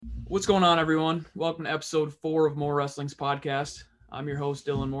What's going on, everyone? Welcome to episode 4 of More Wrestling's podcast. I'm your host,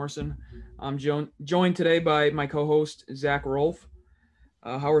 Dylan Morrison. I'm joined today by my co-host, Zakk Rolfe.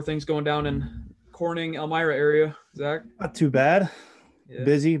 How are things going down in Corning, Elmira area, Zakk? Not too bad. Yeah.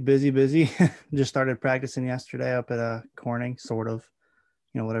 Busy. Just started practicing yesterday up at Corning, sort of.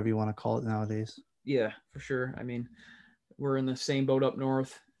 Whatever you want to call it nowadays. Yeah, for sure. I mean, we're in the same boat up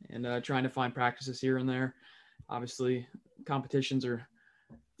north and trying to find practices here and there. Obviously, competitions are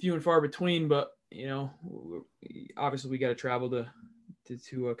few and far between, but obviously we got to travel to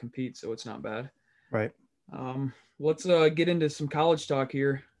compete, so it's not bad. Right. Let's get into some college talk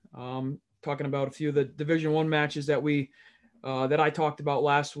here. Talking about a few of the Division I matches that I talked about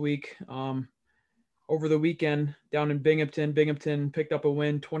last week. Over the weekend down in Binghamton, Binghamton picked up a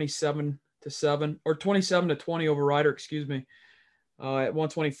win 27-7 or 27-20 over Ryder, at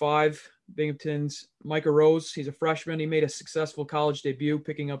 125. Binghamton's Micah Rose, he's a freshman. He made a successful college debut,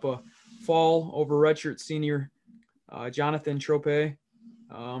 picking up a fall over redshirt senior Jonathan Trope. That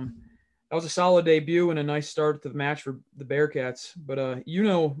was a solid debut and a nice start to the match for the Bearcats. But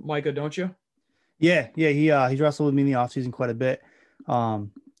Micah, don't you? Yeah. He's wrestled with me in the offseason quite a bit.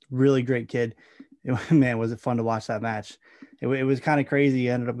 Really great kid. Man, was it fun to watch that match. It was kind of crazy. He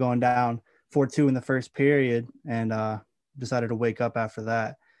ended up going down 4-2 in the first period and decided to wake up after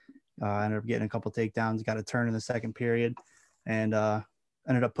that. Ended up getting a couple takedowns, got a turn in the second period, and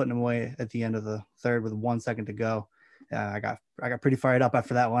ended up putting him away at the end of the third with 1 second to go. I got pretty fired up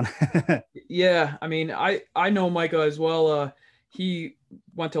after that one. Yeah, I mean, I know Micah as well. He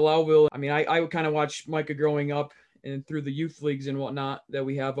went to Lowville. I mean, I kind of watched Micah growing up and through the youth leagues and whatnot that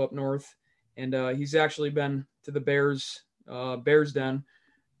we have up north, and he's actually been to the Bears Den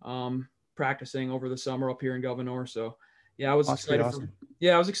practicing over the summer up here in Gouverneur. So yeah, I was excited. Awesome.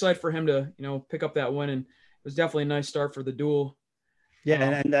 I was excited for him to pick up that win, and it was definitely a nice start for the duel.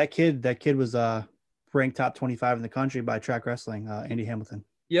 Yeah, and that kid was ranked top 25 in the country by Track Wrestling, Andy Hamilton.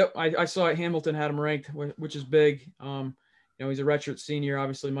 Yep, I saw it. Hamilton had him ranked, which is big. He's a redshirt senior.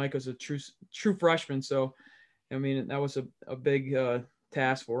 Obviously, Micah's a true freshman, so I mean that was a big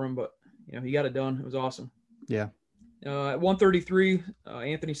task for him, but he got it done. It was awesome. Yeah. At 133,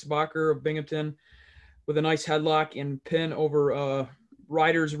 Anthony Sabacher of Binghamton with a nice headlock and pin over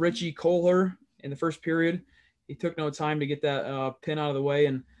Ryder's Richie Kohler in the first period. He took no time to get that pin out of the way,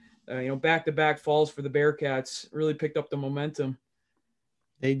 and back-to-back falls for the Bearcats really picked up the momentum.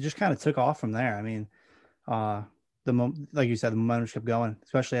 They just kind of took off from there. I mean, like you said, the momentum kept going,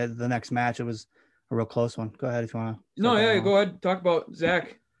 especially at the next match. It was a real close one. Go ahead if you want to. No, yeah, go ahead. Talk about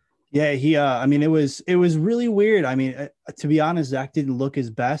Zakk. Yeah, he. I mean, it was really weird. I mean, to be honest, Zakk didn't look his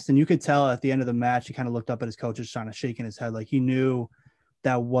best, and you could tell at the end of the match, he kind of looked up at his coach, just trying to shaking his head, like he knew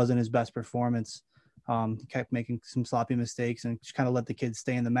that wasn't his best performance. He kept making some sloppy mistakes and just kind of let the kids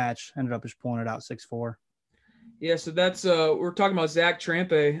stay in the match. Ended up just pulling it out 6-4. Yeah, so that's we're talking about Zakk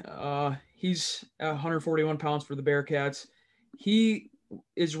Trampe. He's at 141 pounds for the Bearcats. He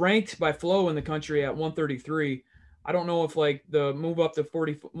is ranked by Flow in the country at 133. I don't know if like the move up to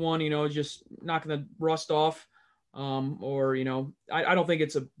 41, just knocking the rust off, or I don't think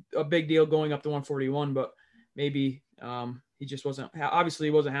it's a big deal going up to 141, but maybe he just wasn't. Obviously,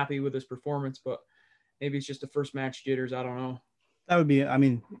 he wasn't happy with his performance, but maybe it's just the first match jitters. I don't know. That would be. I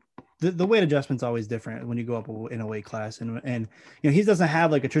mean, the weight adjustment's always different when you go up in a weight class, and he doesn't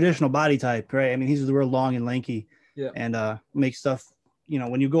have like a traditional body type, right? I mean, he's real long and lanky, yeah, and makes stuff.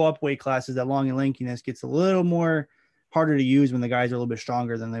 When you go up weight classes, that long and lankiness gets a little more harder to use when the guys are a little bit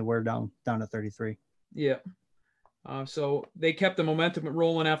stronger than they were down to 33. Yeah. So they kept the momentum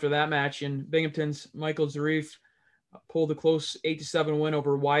rolling after that match, and Binghamton's Michael Zarif pulled a close 8-7 win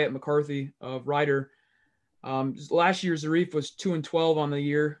over Wyatt McCarthy of Ryder. Last year, Zarif was 2-12 on the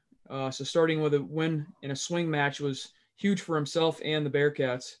year. So starting with a win in a swing match was huge for himself and the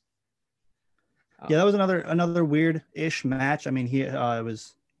Bearcats. Yeah, that was another weird-ish match. I mean, it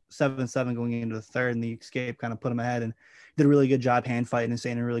was 7-7 going into the third, and the escape kind of put him ahead and did a really good job hand fighting and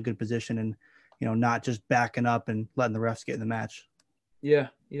staying in a really good position and, not just backing up and letting the refs get in the match. Yeah,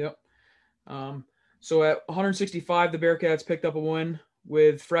 yep. So at 165, the Bearcats picked up a win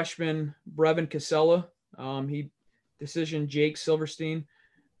with freshman Brevin Casella. He decisioned Jake Silverstein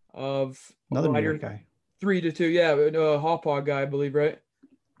of another Ryder guy. 3-2. Yeah, Hawpaw guy, I believe, right?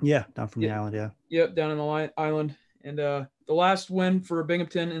 Yeah, down from the island, yeah. Yep, down in the island. And the last win for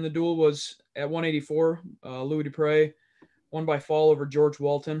Binghamton in the duel was at 184. Louis Dupre won by fall over George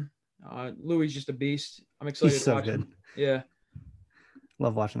Walton. Louis is just a beast. I'm excited to watch him. Yeah.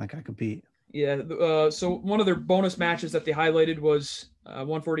 Love watching that guy compete. Yeah. So one of their bonus matches that they highlighted was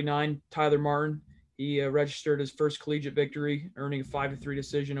 149, Tyler Martin. He registered his first collegiate victory, earning a 5-3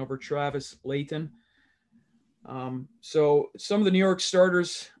 decision over Travis Layton. So some of the New York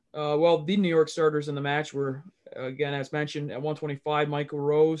starters, the New York starters in the match were, again, as mentioned, at 125, Michael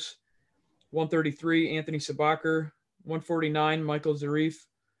Rose, 133, Anthony Sabacher, 149, Michael Zarif,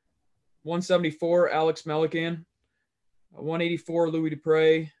 174, Alex Melican, 184, Louis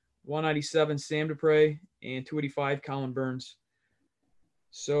Dupre, 197, Sam Dupre, and 285, Colin Burns.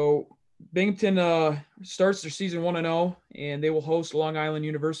 So Binghamton starts their season 1-0, and they will host Long Island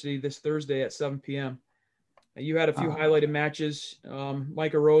University this Thursday at 7 p.m. You had a few highlighted matches,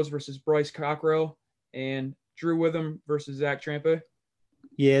 Micah Rose versus Bryce Cockrell, and Drew Witham versus Zakk Rolfe.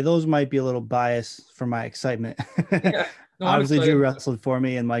 Yeah, those might be a little biased for my excitement. Yeah, no, Obviously, Drew wrestled for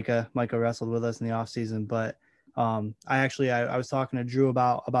me, and Micah wrestled with us in the off season. But I was talking to Drew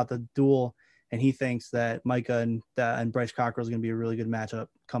about the duel, and he thinks that Micah and Bryce Cockrell is going to be a really good matchup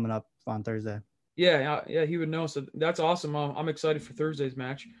coming up on Thursday. Yeah, he would know. So that's awesome. I'm excited for Thursday's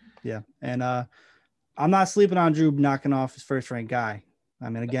match. Yeah, and I'm not sleeping on Drew knocking off his first ranked guy. I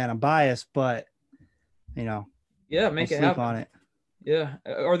mean, again, I'm biased, but yeah, make it happen on it. Yeah,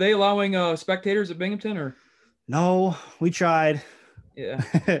 are they allowing spectators at Binghamton or? No, we tried. Yeah,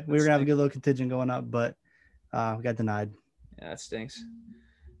 we were gonna have a good little contingent going up, but we got denied. Yeah, that stinks.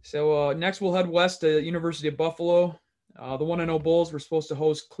 So next we'll head west to University of Buffalo. The 1-0 Bulls were supposed to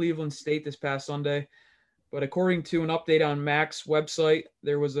host Cleveland State this past Sunday, but according to an update on Mac's website,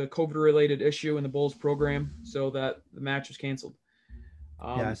 there was a COVID-related issue in the Bulls program, so that the match was canceled.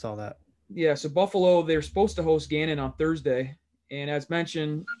 Yeah, I saw that. Yeah, so Buffalo, they're supposed to host Gannon on Thursday, and as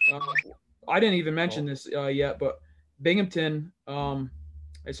mentioned, I didn't even mention this yet, but Binghamton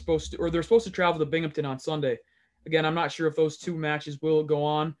is supposed to, or they're supposed to travel to Binghamton on Sunday. Again, I'm not sure if those two matches will go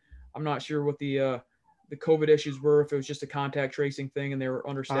on. I'm not sure what the COVID issues were, if it was just a contact tracing thing and they were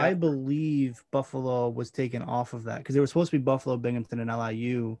understaffed. I believe Buffalo was taken off of that because they were supposed to be Buffalo, Binghamton, and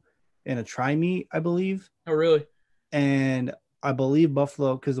LIU in a tri-meet, I believe. Oh, really? And I believe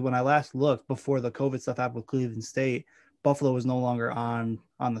Buffalo, because when I last looked before the COVID stuff happened with Cleveland State, Buffalo was no longer on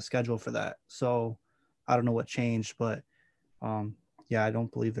the schedule for that. So I don't know what changed, but yeah, I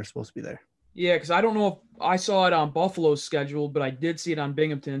don't believe they're supposed to be there. Yeah, because I don't know if I saw it on Buffalo's schedule, but I did see it on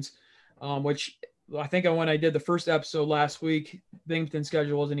Binghamton's, which I think when I did the first episode last week, Binghamton's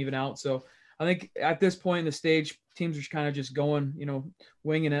schedule wasn't even out. So I think at this point in the stage, teams are kind of just going,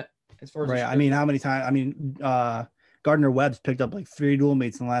 winging it as far as right. I mean, how many times? I mean, Gardner Webb's picked up like 3 dual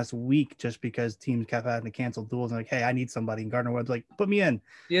mates in the last week just because teams kept having to cancel duels and like, hey, I need somebody. And Gardner Webb's like, put me in.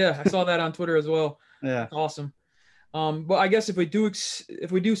 Yeah, I saw that on Twitter as well. Yeah, that's awesome. But I guess if we do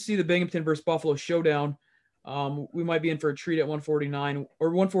see the Binghamton versus Buffalo showdown, we might be in for a treat at 149 or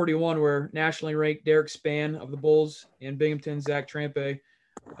 141, where nationally ranked Derek Span of the Bulls and Binghamton Zakk Rolfe,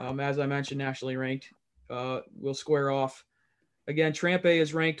 as I mentioned, nationally ranked, will square off. Again, Rolfe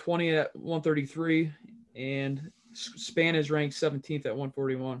is ranked 20 at 133, and Span is ranked 17th at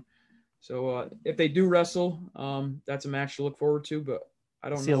 141. So if they do wrestle, that's a match to look forward to. But I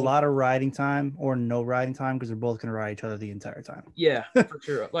don't see a lot of riding time or no riding time because they're both going to ride each other the entire time. Yeah, for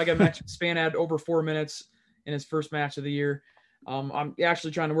sure. Like I mentioned, Span had over 4 minutes in his first match of the year. I'm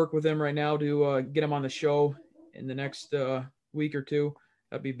actually trying to work with him right now to get him on the show in the next week or two.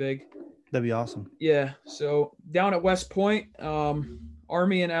 That'd be big. That'd be awesome. Yeah. So down at West Point,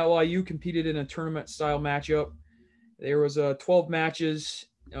 Army and LIU competed in a tournament-style matchup. There was 12 matches.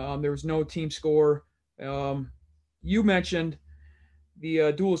 There was no team score. You mentioned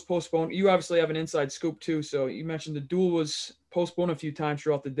the duel was postponed. You obviously have an inside scoop too. So you mentioned the duel was postponed a few times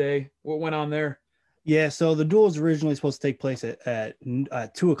throughout the day. What went on there? Yeah, so the duel was originally supposed to take place at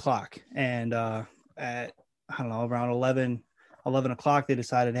 2:00, and at I don't know, around 11 o'clock they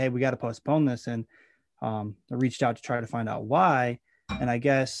decided, hey, we got to postpone this, and I reached out to try to find out why. And I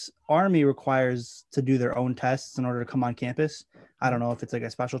guess Army requires to do their own tests in order to come on campus. I don't know if it's like a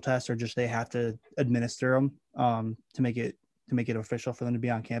special test or just they have to administer them to make it official for them to be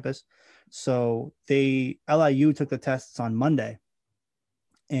on campus. So LIU took the tests on Monday,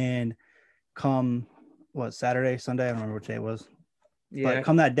 and come Saturday, Sunday, I don't remember which day it was. Yeah. But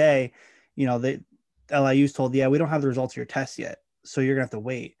come that day, LIU's told, we don't have the results of your tests yet, so you're gonna have to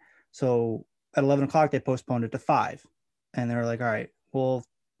wait. So at 11 o'clock they postponed it to 5, and they were like, all right, we'll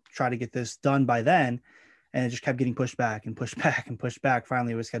try to get this done by then. And it just kept getting pushed back and pushed back and pushed back.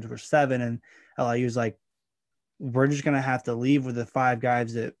 Finally, it was scheduled for 7, and LIU was like, we're just going to have to leave with the 5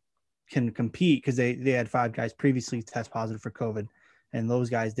 guys that can compete, because they had 5 guys previously test positive for COVID, and those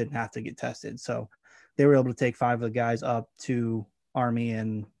guys didn't have to get tested. So they were able to take 5 of the guys up to Army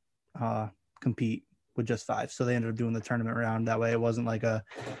and compete with just 5. So they ended up doing the tournament round that way. It wasn't like a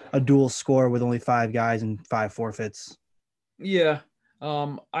dual score with only 5 guys and 5 forfeits. Yeah.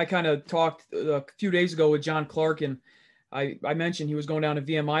 I kind of talked a few days ago with John Clark, and I mentioned he was going down to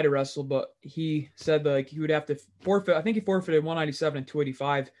VMI to wrestle, but he said like he would have to forfeit. I think he forfeited 197 and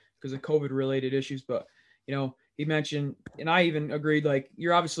 285 because of COVID related issues. But he mentioned, and I even agreed, like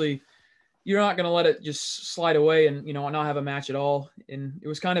you're not going to let it just slide away and not have a match at all. And it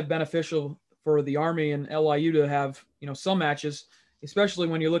was kind of beneficial for the Army and LIU to have some matches, especially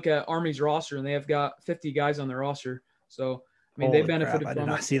when you look at Army's roster and they have got 50 guys on their roster. So I mean, they Holy benefited crap, I from did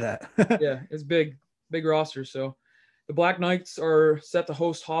it. not see that. Yeah, it's big roster. So the Black Knights are set to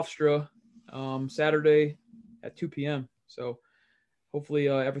host Hofstra Saturday at 2 p.m. So hopefully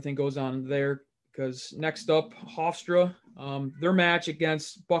everything goes on there, because next up, Hofstra, their match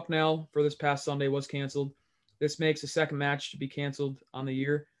against Bucknell for this past Sunday was canceled. This makes the second match to be canceled on the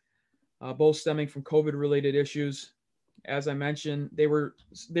year, both stemming from COVID-related issues. As I mentioned,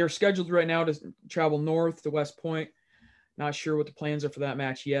 they're scheduled right now to travel north to West Point. Not sure what the plans are for that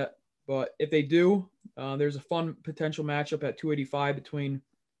match yet, but if they do, there's a fun potential matchup at 285 between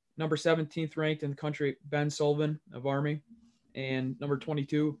number 17th ranked in the country, Ben Sullivan of Army, and number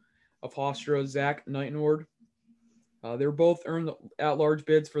 22 of Hofstra, Zakk Nightenward. They were both earned at-large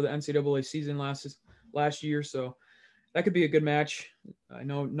bids for the NCAA season last year, so that could be a good match. I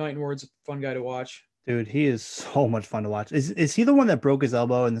know Nightenward's a fun guy to watch. Dude, he is so much fun to watch. Is he the one that broke his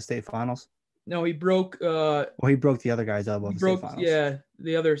elbow in the state finals? No, he broke. Well, he broke the other guy's elbow in the state finals. Yeah,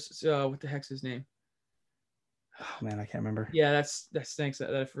 the others. What the heck's his name? Oh man, I can't remember. Yeah, that stinks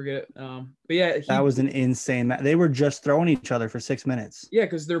that I forget it. But yeah, that was an insane match. They were just throwing each other for 6 minutes. Yeah,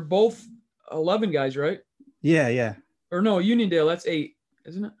 because they're both 11 guys, right? Yeah. Or no, Uniondale, that's 8,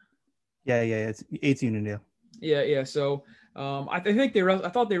 isn't it? Yeah. It's 8's Uniondale. Yeah. So I think I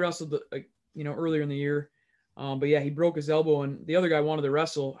thought they wrestled earlier in the year. But yeah, he broke his elbow, and the other guy wanted to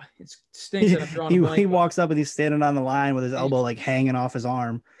wrestle. It stinks that I'm drawing a blank. He walks up and he's standing on the line with his elbow like hanging off his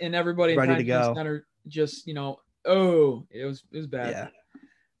arm, and everybody ready to go. Center just it was bad. Yeah.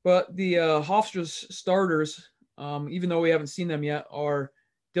 But the Hofstra's starters, even though we haven't seen them yet, are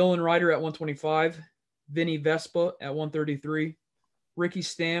Dylan Ryder at 125, Vinny Vespa at 133, Ricky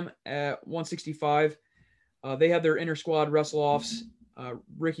Stam at 165. They had their inter-squad wrestle-offs.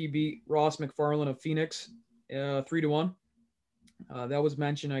 Ricky beat Ross McFarland of Phoenix 3-1. That was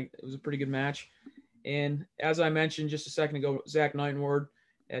mentioned. It was a pretty good match. And as I mentioned just a second ago, Zakk Nightenward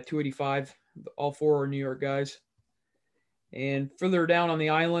at 285. All 4 are New York guys. And further down on the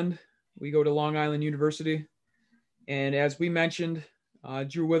island, we go to Long Island University. And as we mentioned,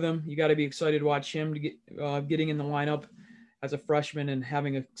 Drew Witham, you got to be excited to watch him to getting in the lineup as a freshman and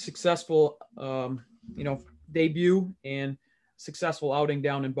having a successful, debut and successful outing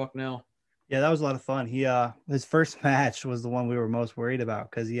down in Bucknell. Yeah, that was a lot of fun. He his first match was the one we were most worried about,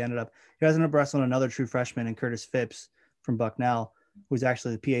 because he ended up wrestling another true freshman in Curtis Phipps from Bucknell, who was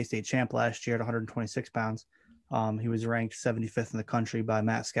actually the PA state champ last year at 126 pounds. He was ranked 75th in the country by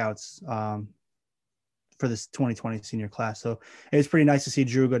Matt Scouts for this 2020 senior class. So it was pretty nice to see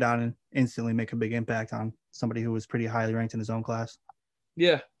Drew go down and instantly make a big impact on somebody who was pretty highly ranked in his own class.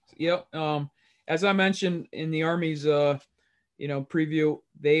 Yeah. Yep. As I mentioned in the Army's, preview,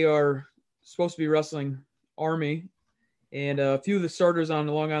 they are supposed to be wrestling Army, and a few of the starters on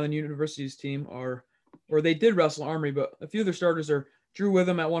the Long Island University's team they did wrestle Army, but a few of their starters are Drew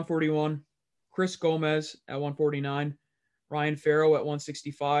Witham at 141, Chris Gomez at 149, Ryan Farrow at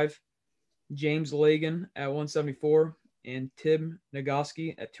 165, James Lagan at 174, and Tim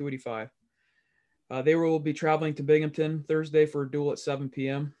Nagoski at 285. They will be traveling to Binghamton Thursday for a duel at 7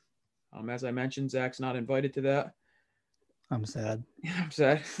 p.m. As I mentioned, Zakk's not invited to that. I'm sad.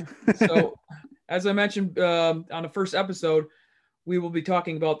 So, as I mentioned on the first episode, we will be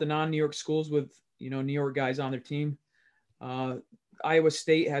talking about the non-New York schools with New York guys on their team. Iowa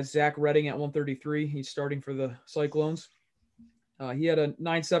State has Zach Redding at 133. He's starting for the Cyclones. He had a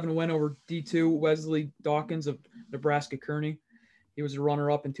 9-7 win over D2 Wesley Dawkins of Nebraska Kearney. He was a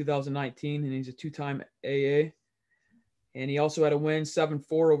runner-up in 2019, and he's a 2-time AA. And he also had a win 7-4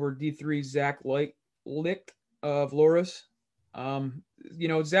 over D3 Zach Licht of Loris.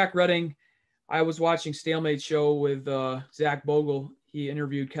 Zach Redding, I was watching Stalemate show with Zach Bogle. He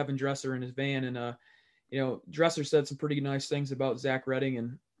interviewed Kevin Dresser in his van, and Dresser said some pretty nice things about Zach Redding,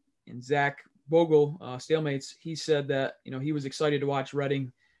 and Zach Bogle, Stalemates. He said that he was excited to watch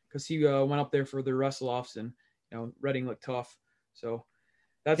Redding because he went up there for the wrestle-offs, and Redding looked tough. So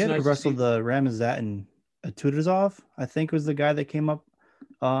that's nice. He wrestled the Ramazat and Tudorov, I think, was the guy that came up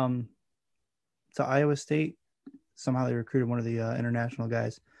to Iowa State. Somehow they recruited one of the international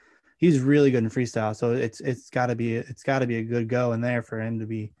guys. he's really good in freestyle. So it's got to be a good go in there for him to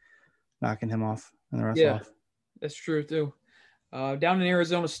be knocking him off and the rest Yeah, off. that's true too. Down in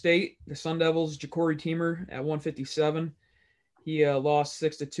Arizona State, the Sun Devils, Ja'Cory Teamer at 157. He lost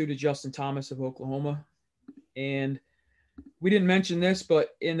 6-2 to Justin Thomas of Oklahoma. And we didn't mention this, but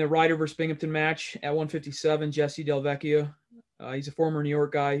in the Ryder versus Binghamton match at 157, Jesse Del Vecchio, he's a former New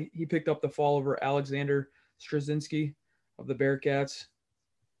York guy. He picked up the fall over Alexander Straczynski of the Bearcats.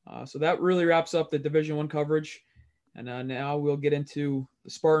 So that really wraps up the Division I coverage. And now we'll get into the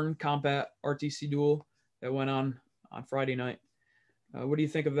Spartan Combat RTC duel that went on Friday night. What do you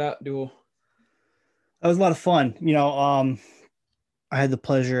think of that duel? That was a lot of fun. I had the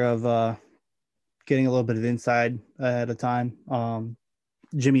pleasure of getting a little bit of inside ahead of time.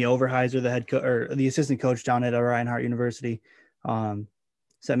 Jimmy Overheiser, the assistant coach down at Reinhardt University,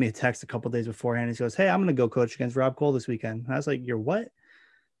 sent me a text a couple days beforehand. He goes, "Hey, I'm going to go coach against Rob Cole this weekend." And I was like, "You're what?"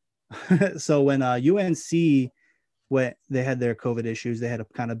 So when UNC they had their COVID issues, they had to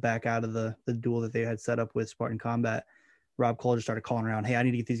kind of back out of the duel that they had set up with Spartan Combat. Rob Cole just started calling around, "Hey, I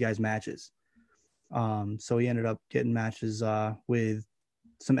need to get these guys matches." So he ended up getting matches with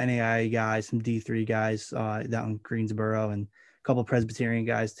some NAI guys, some D3 guys down in Greensboro, and a couple of Presbyterian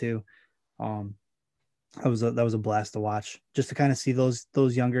guys too. That was a blast to watch, just to kind of see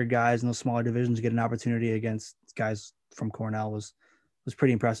those younger guys in those smaller divisions get an opportunity against guys from Cornell was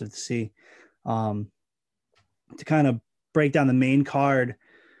pretty impressive to see. To kind of break down the main card,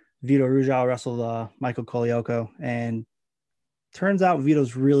 Vito Rujao wrestled Michael Kolioko, and turns out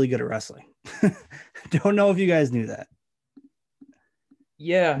Vito's really good at wrestling. Don't know if you guys knew that.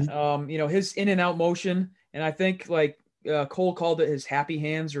 Yeah, his in and out motion, and I think Cole called it his happy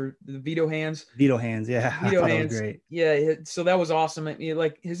hands or the Vito hands. Vito hands, yeah. Vito hands, that was great. Yeah, so that was awesome.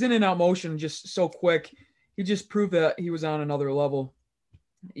 His in and out motion just so quick. He just proved that he was on another level.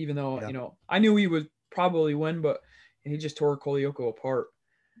 Even though I knew he would probably win, but he just tore Kolioko apart.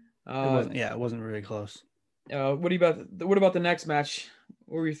 It wasn't really close. What about the next match?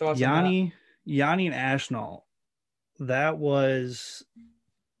 What were your thoughts on that? Yanni and Ashnall. That was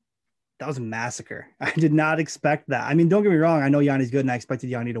a massacre. I did not expect that. I mean, don't get me wrong. I know Yanni's good and I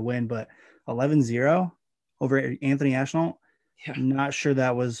expected Yanni to win, but 11-0 over Anthony Ashnall. Yeah. Not sure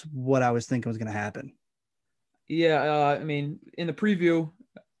that was what I was thinking was going to happen. Yeah. In the preview,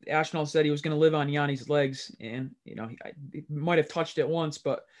 Ashnall said he was going to live on Yanni's legs, and he might have touched it once,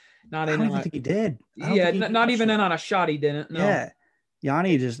 but not in. I don't even think he did. Not even in on a shot. He didn't. No. Yeah,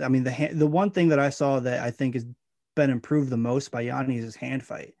 Yanni just. The one thing that I saw that I think has been improved the most by Yanni is his hand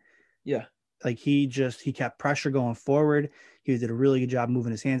fight. Yeah, he kept pressure going forward. He did a really good job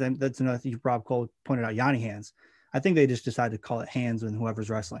moving his hands. That's another thing Rob Cole pointed out. Yanni hands. I think they just decided to call it hands when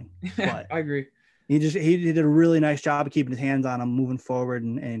whoever's wrestling. But I agree. He did a really nice job of keeping his hands on him, moving forward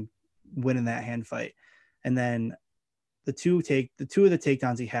and winning that hand fight. And then the two of the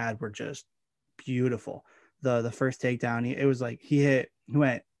takedowns he had were just beautiful. The first takedown, it was like he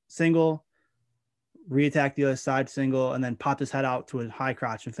went single, reattacked the other side single, and then popped his head out to a high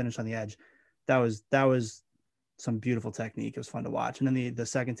crotch and finished on the edge. That was some beautiful technique. It was fun to watch. And then the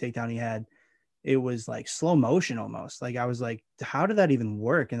second takedown he had, it was like slow motion almost. Like I was like, how did that even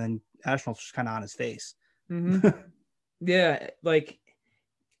work? And then Ashnall's just kind of on his face. Mm-hmm. Yeah,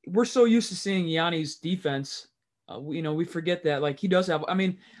 we're so used to seeing Yanni's defense. We forget that he does have. I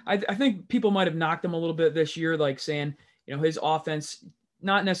think people might have knocked him a little bit this year, saying his offense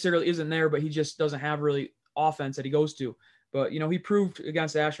not necessarily isn't there, but he just doesn't have really offense that he goes to. But he proved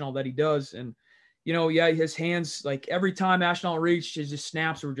against Ashnall that he does, and his hands, every time Ashnall reached, his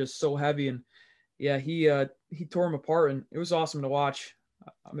snaps were just so heavy, and yeah, he tore him apart, and it was awesome to watch.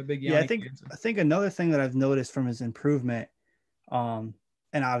 I'm a big Yanni fan. I think another thing that I've noticed from his improvement, and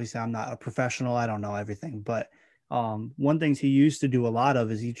obviously I'm not a professional, I don't know everything, but one thing he used to do a lot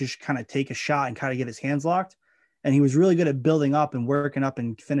of is he just kind of take a shot and kind of get his hands locked, and he was really good at building up and working up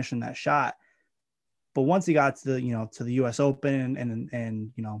and finishing that shot. But once he got to the US Open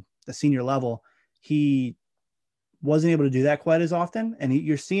and the senior level, he wasn't able to do that quite as often, and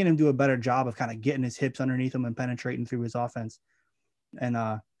you're seeing him do a better job of kind of getting his hips underneath him and penetrating through his offense. And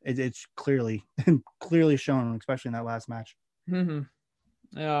it's clearly shown, especially in that last match.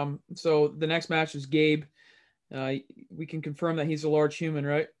 Mm-hmm. So the next match is Gabe. We can confirm that he's a large human,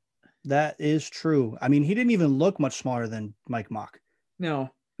 right? That is true. He didn't even look much smaller than Mike Mock. No.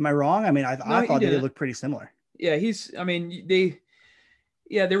 Am I wrong? I thought they looked pretty similar. Yeah,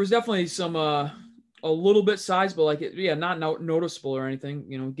 there was definitely some a little bit size, but not noticeable or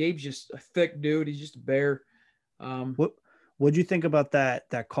anything. Gabe's just a thick dude. He's just a bear. What'd you think about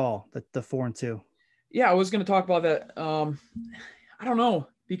that call, the 4-2? Yeah, I was going to talk about that. I don't know,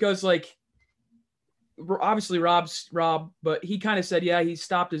 because like obviously Rob, but he kind of said, yeah, he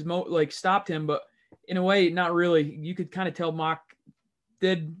stopped stopped him, but in a way, not really. You could kind of tell Mock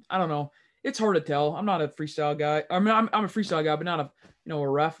did. I don't know. It's hard to tell. I'm not a freestyle guy. I mean, I'm a freestyle guy, but not a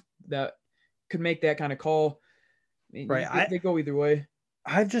ref that could make that kind of call. I mean, Right. they go either way.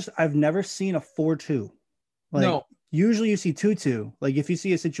 I've never seen a 4-2. Like, no. Usually you see 2-2. Like if you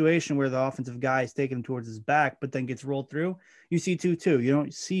see a situation where the offensive guy is taking him towards his back, but then gets rolled through, you see 2-2. You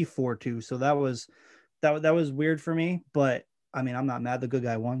don't see 4-2. So that was weird for me. But I mean, I'm not mad. The good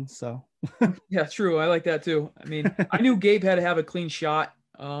guy won. So yeah, true. I like that too. I mean, I knew Gabe had to have a clean shot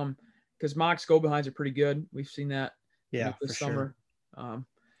because Mock's go behinds are pretty good. We've seen that this summer. Sure.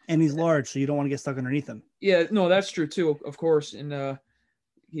 And he's large, so you don't want to get stuck underneath him. Yeah, no, that's true too, of course. And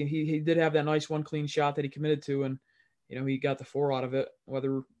he did have that nice one clean shot that he committed to, and he got the 4 out of it,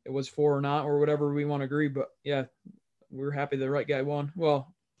 whether it was 4 or not, or whatever we want to agree. But yeah, we're happy the right guy won.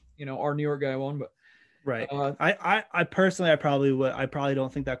 Well, our New York guy won, but right. I personally, I probably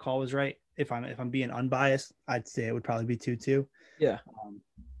don't think that call was right. If I'm being unbiased, I'd say it would probably be 2-2. Yeah.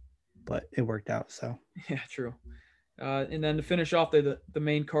 But it worked out. So yeah, true. And then to finish off the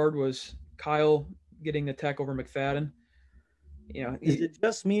main card was Kyle getting the tech over McFadden. Is it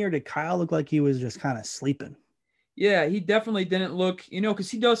just me, or did Kyle look like he was just kind of sleeping? Yeah, he definitely didn't look, because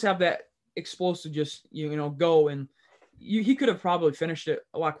he does have that explosive just, go, and he could have probably finished it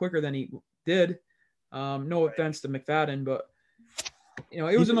a lot quicker than he did. No offense to McFadden, but it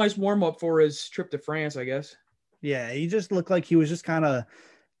was a nice warm up for his trip to France, I guess. Yeah, he just looked like he was just kind of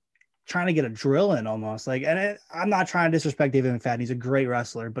trying to get a drill in almost. I'm not trying to disrespect David McFadden. He's a great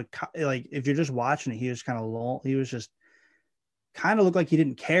wrestler, but like if you're just watching it, he was kind of low. He was just kind of looked like he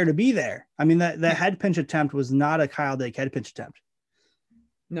didn't care to be there. I mean, that head pinch attempt was not a Kyle Dake head pinch attempt.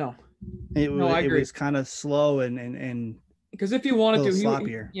 No, I agree. It was kind of slow and because if he wanted to,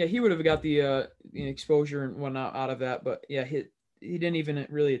 he would have got the exposure and whatnot out of that. But yeah, he didn't even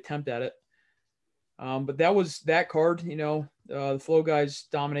really attempt at it. But that was that card. The Flow guys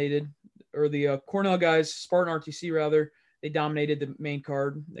dominated, or the Cornell guys, Spartan RTC rather. They dominated the main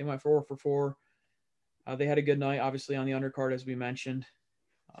card. They went 4 for 4. They had a good night, obviously, on the undercard, as we mentioned.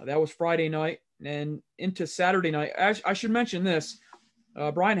 That was Friday night. And into Saturday night, I should mention this.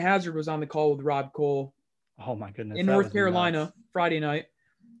 Brian Hazard was on the call with Rob Cole. Oh, my goodness. In North Carolina, Friday night.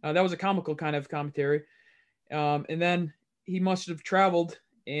 That was a comical kind of commentary. And then he must have traveled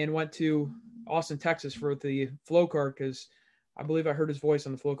and went to Austin, Texas for the Flow card, because I believe I heard his voice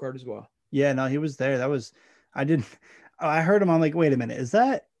on the Flow card as well. Yeah, no, he was there. I heard him. I'm like, wait a minute. Is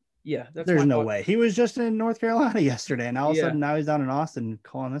that? Yeah, there's no way. He was just in North Carolina yesterday, and all of a sudden now he's down in Austin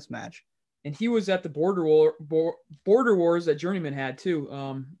calling this match. And he was at the Border Wars that Journeyman had too.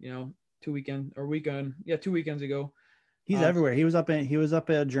 2 weekends ago. He's everywhere. He was up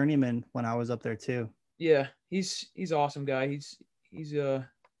at Journeyman when I was up there too. Yeah, he's awesome guy. He's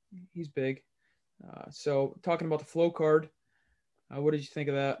big. So talking about the Flow card, what did you think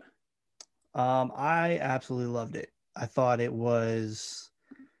of that? I absolutely loved it. I thought it was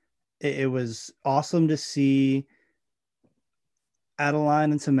awesome to see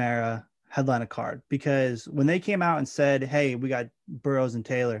Adeline and Tamara headline a card, because when they came out and said, hey, we got Burroughs and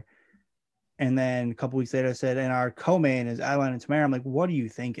Taylor, and then a couple weeks later I said, and our co-main is Adeline and Tamara, I'm like, what are you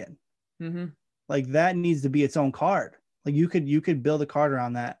thinking? Mm-hmm. Like, that needs to be its own card. Like, you could build a card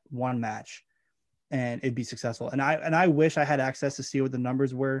around that one match and it'd be successful. And I wish I had access to see what the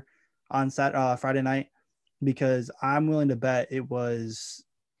numbers were on Friday night, because I'm willing to bet it was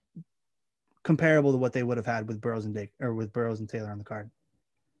comparable to what they would have had with Burroughs and Taylor on the card.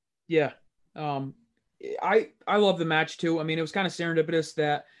 Yeah. I love the match too. I mean, it was kind of serendipitous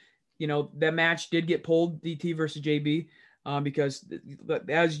that, that match did get pulled, DT versus JB, because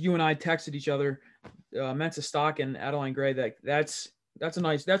as you and I texted each other, Mensa Stock and Adeline Gray, that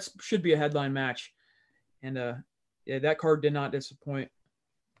should be a headline match. And that card did not disappoint.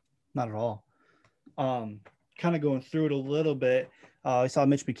 Not at all. Kind of going through it a little bit. I saw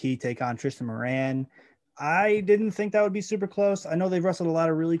Mitch McKee take on Tristan Moran. I didn't think that would be super close. I know they've wrestled a lot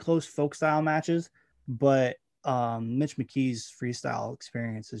of really close folk style matches, but Mitch McKee's freestyle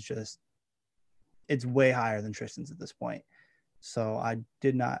experience is it's way higher than Tristan's at this point. So I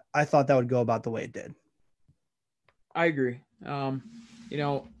thought that would go about the way it did. I agree.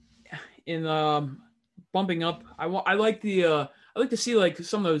 In bumping up, I like to see like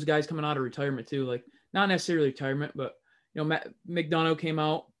some of those guys coming out of retirement too. Like, not necessarily retirement, but Matt McDonough came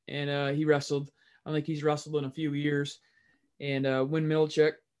out and he wrestled. I don't think he's wrestled in a few years. And Win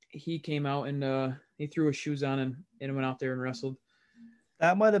Milchek, he came out and he threw his shoes on and went out there and wrestled.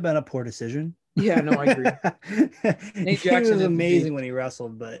 That might have been a poor decision. Yeah, no, I agree. Nate He Jackson was is the beast. amazing when he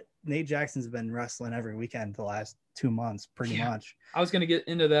wrestled, but Nate Jackson's been wrestling every weekend the last 2 months, pretty Yeah, much. I was going to get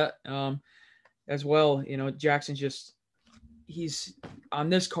into that as well. Jackson's he's on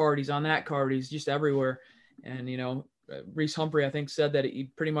this card, he's on that card, he's just everywhere. And, Reese Humphrey, I think, said that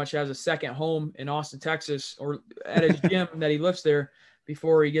he pretty much has a second home in Austin, Texas, or at his gym that he lifts there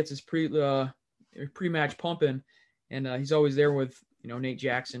before he gets his pre-match pumping. And he's always there with, Nate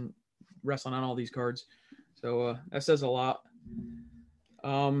Jackson wrestling on all these cards. So that says a lot.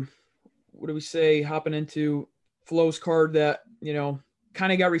 What do we say? Hopping into Flo's card that,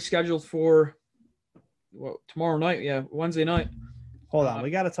 kind of got rescheduled for tomorrow night. Yeah, Wednesday night. Hold on.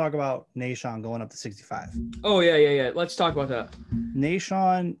 We got to talk about Nashon going up to 65. Oh, yeah. Let's talk about that.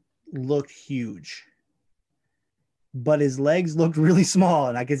 Nashon looked huge, but his legs looked really small,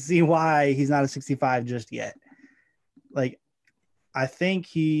 and I can see why he's not a 65 just yet. Like, I think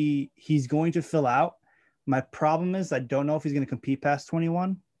he's going to fill out. My problem is I don't know if he's going to compete past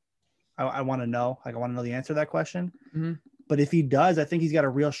 21. I want to know. Like, I want to know the answer to that question. Mm-hmm. But if he does, I think he's got a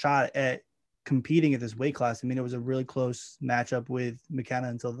real shot at competing at this weight class. I mean, it was a really close matchup with McKenna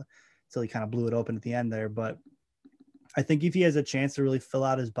until he kind of blew it open at the end there. But I think if he has a chance to really fill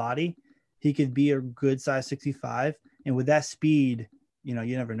out his body, he could be a good size 65. And with that speed, you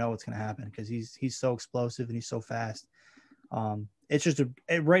never know what's going to happen because he's so explosive and he's so fast. It's just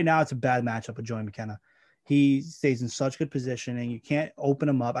right now it's a bad matchup with Joey McKenna. He stays in such good positioning. You can't open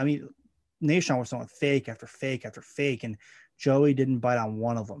him up. I mean, Nashon was throwing fake after fake after fake, and Joey didn't bite on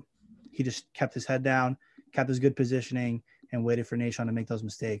one of them. He just kept his head down, kept his good positioning, and waited for Nashon to make those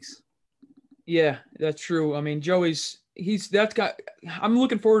mistakes. Yeah, that's true. I mean, I'm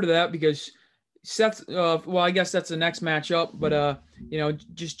looking forward to that because Seth, I guess that's the next matchup, but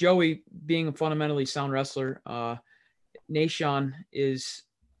just Joey being a fundamentally sound wrestler, Nashon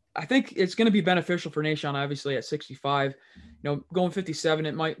I think it's going to be beneficial for Nashon, obviously, at 65. Going 57,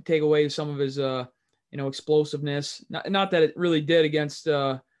 it might take away some of his, explosiveness. Not that it really did against,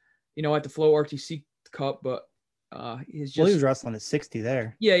 at the Flow RTC Cup, but he was wrestling at 60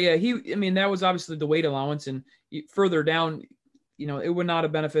 there. Yeah. That was obviously the weight allowance, and further down, it would not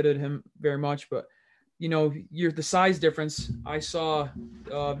have benefited him very much. But, the size difference. I saw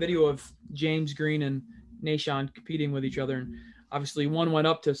a video of James Green and Nashon competing with each other, and obviously one went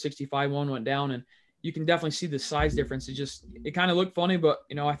up to 65, one went down, and you can definitely see the size difference. It kind of looked funny, but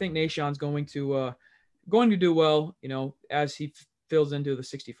I think Nashon's going to do well, as he fills into the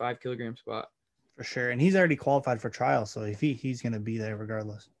 65 kilogram spot. For sure. And he's already qualified for trials, so if he's going to be there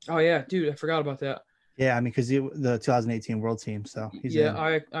regardless. Oh yeah, dude, I forgot about that. Yeah, I mean, because the 2018 World Team, so he's in.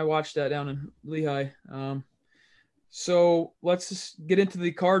 I watched that down in Lehigh. So let's just get into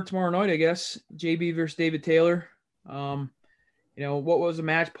the card tomorrow night, I guess. JB versus David Taylor. What was a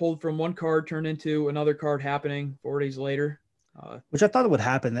match pulled from one card turned into another card happening 4 days later. Which I thought would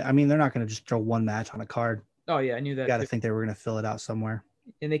happen. I mean, they're not going to just throw one match on a card. Oh yeah, I knew that. You got to think they were going to fill it out somewhere.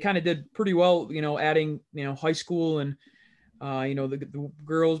 And they kind of did pretty well, adding, high school and, the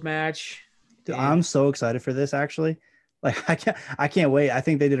girls match. Dude, I'm so excited for this, actually. Like, I can't wait. I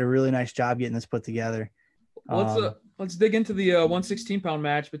think they did a really nice job getting this put together. Let's dig into the 116-pound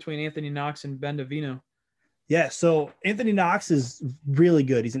match between Anthony Knox and Ben Davino. Yeah, so Anthony Knox is really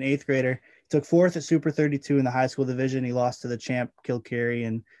good. He's an 8th grader. He took 4th at Super 32 in the high school division. He lost to the champ Kilcarry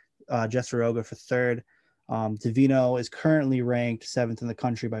and Jess Roga for 3rd. Davino is currently ranked 7th in the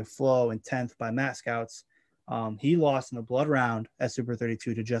country by Flo and 10th by Matt Scouts. He lost in the blood round at Super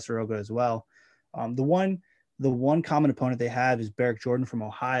 32 to Jess Roga as well. The one common opponent they have is Barrick Jordan from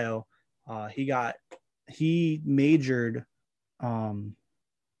Ohio. He majored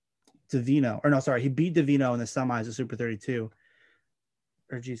Davino, he beat Davino in the semis of Super 32.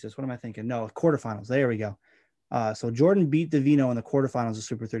 Or Jesus, what am I thinking? No, quarterfinals. There we go. So Jordan beat Davino in the quarterfinals of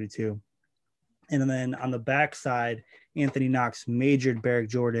Super 32. And then on the backside, Anthony Knox majored Barrick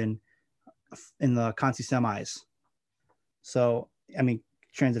Jordan in the Conti semis. So, I mean,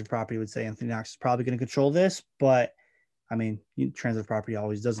 transitive property would say Anthony Knox is probably going to control this, but I mean, transitive property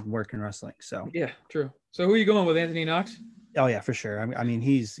always doesn't work in wrestling. So yeah, true. So who are you going with, Anthony Knox? Oh yeah, for sure. I mean,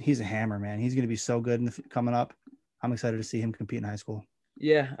 he's a hammer, man. He's going to be so good coming up. I'm excited to see him compete in high school.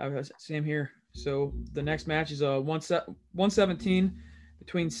 Yeah, same here. So the next match is 117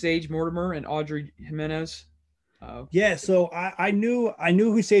 between Sage Mortimer and Audrey Jimenez. Yeah, so I knew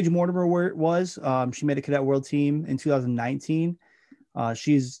who Sage Mortimer was. She made a cadet world team in 2019.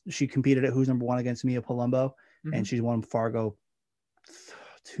 She competed at Who's Number One against Mia Palumbo, and she's won Fargo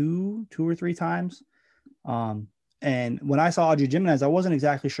two or three times. And when I saw Audrey Jimenez, I wasn't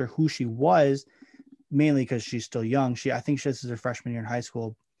exactly sure who she was, mainly because she's still young. I think this is her freshman year in high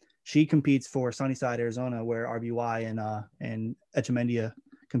school. She competes for Sunnyside, Arizona, where RBY and Etchemendia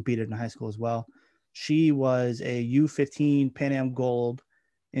competed in high school as well. She was a U15 Pan Am Gold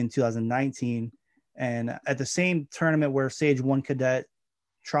in 2019. And at the same tournament where Sage won cadet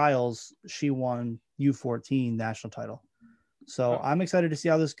trials, she won U14 national title. So I'm excited to see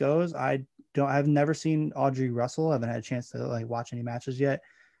how this goes. I've never seen Audrey wrestle. I haven't had a chance to like watch any matches yet.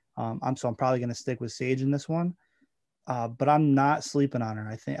 I'm probably going to stick with Sage in this one. But I'm not sleeping on her.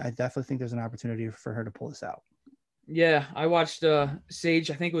 I definitely think there's an opportunity for her to pull this out. Yeah, I watched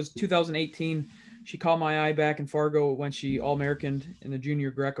Sage. I think it was 2018. She caught my eye back in Fargo when she All-Americaned in the junior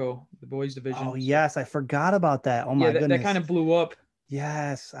Greco, the boys division. Oh, yes. I forgot about that. Oh, my goodness. That kind of blew up.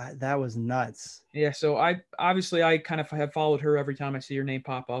 Yes, that was nuts. Yeah, so I kind of have followed her every time I see her name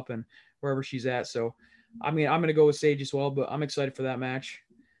pop up and wherever she's at. So, I mean, I'm going to go with Sage as well, but I'm excited for that match.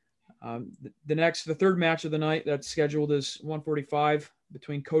 The third match of the night that's scheduled is 145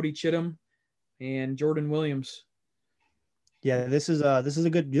 between Cody Chittum and Jordan Williams. Yeah, this is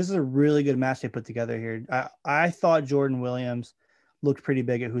a really good match they put together here. I thought Jordan Williams looked pretty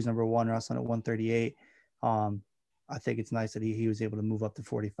big at who's number one, wrestling at 138. I think it's nice that he was able to move up to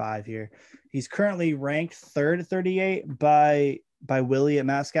 45 here. He's currently ranked third at 38 by Willie at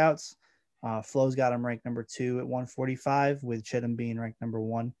Mass Scouts. Flo's got him ranked number 2 at 145, with Chittum being ranked number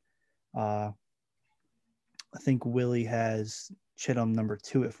 1. I think Willie has Chittum number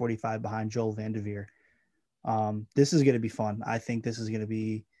 2 at 45 behind Joel Vanderveer. This is going to be fun. I think this is going to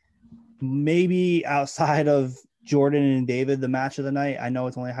be maybe outside of Jordan and David, the match of the night. I know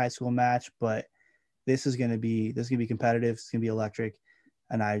it's only a high school match, but this is going to be competitive. It's going to be electric.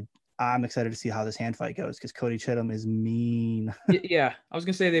 And I'm excited to see how this hand fight goes, because Cody Chittum is mean. Yeah. I was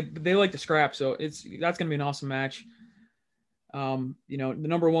going to say they like to scrap. So that's going to be an awesome match. The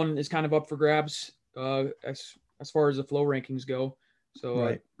number one is kind of up for grabs, as far as the flow rankings go. So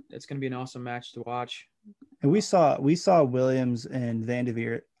right. It's going to be an awesome match to watch. And we saw Williams and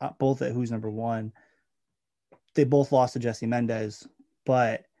Vanderveer both at who's number 1. They both lost to Jesse Mendez,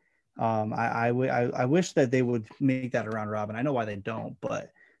 but I wish that they would make that a round robin. I know why they don't,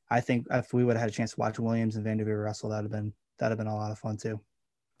 but I think if we would have had a chance to watch Williams and Vanderveer wrestle, that'd have been a lot of fun too.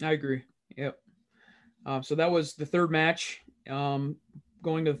 I agree. Yep. So that was the third match.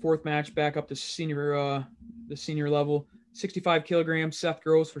 Going to the fourth match, back up to the senior level, 65 kilograms, Seth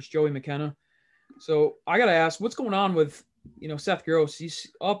Gross versus Joey McKenna. So I got to ask, what's going on with, Seth Gross?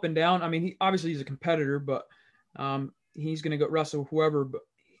 He's up and down. I mean, obviously he's a competitor, but he's going to go wrestle whoever, but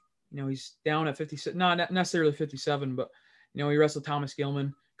he's down at 57, not necessarily 57, but he wrestled Thomas Gilman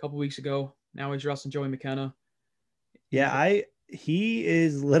a couple weeks ago. Now he's wrestling Joey McKenna. Yeah, he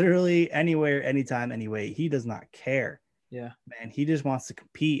is literally anywhere, anytime, anyway. He does not care. Yeah, man, he just wants to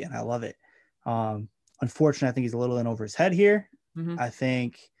compete, and I love it. Unfortunately, I think he's a little in over his head here. Mm-hmm. I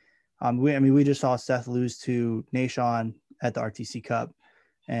think, we just saw Seth lose to Nashon at the RTC Cup,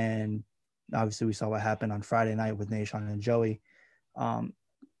 and obviously we saw what happened on Friday night with Nashon and Joey.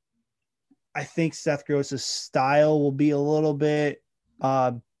 I think Seth Gross's style will be a little bit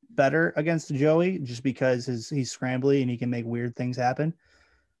better against Joey, just because he's scrambly and he can make weird things happen.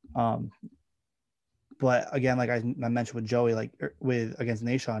 But again, like I mentioned with Joey, against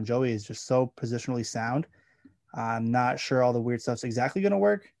Nashon, Joey is just so positionally sound. I'm not sure all the weird stuff's exactly going to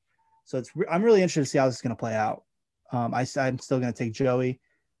work. So I'm really interested to see how this is going to play out. I'm still going to take Joey,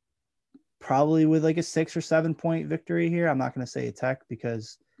 probably with like a 6 or 7 point victory here. I'm not going to say a tech,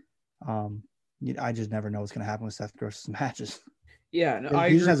 because I just never know what's going to happen with Seth Gross's matches. Yeah, no,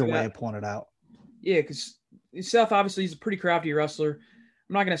 he just has a way of pulling it out. Yeah, because Seth, obviously, he's a pretty crafty wrestler.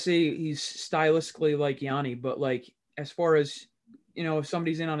 I'm not going to say he's stylistically like Yanni, but as far as, if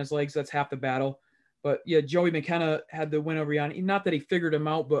somebody's in on his legs, that's half the battle. But yeah, Joey McKenna had the win over Yanni. Not that he figured him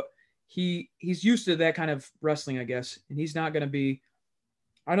out, but he's used to that kind of wrestling, I guess. And he's not going to be,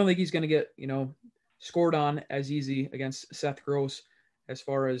 I don't think he's going to get, scored on as easy against Seth Gross as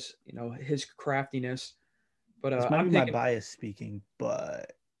far as, his craftiness. But this might be my bias speaking,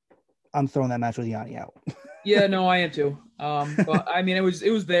 but I'm throwing that match with Yanni out. Yeah, no, I am too. But I mean, it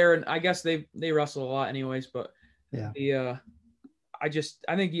was there, and I guess they wrestle a lot anyways. But yeah, I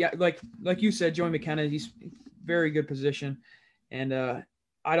think like you said, Joey McKenna, he's very good position, and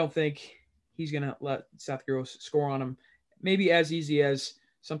I don't think he's gonna let Seth Gross score on him. Maybe as easy as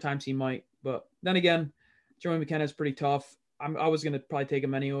sometimes he might, but then again, Joey McKenna is pretty tough. I was gonna probably take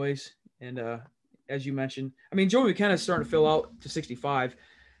him anyways, and as you mentioned, I mean, Joey McKenna is starting to fill out to 65.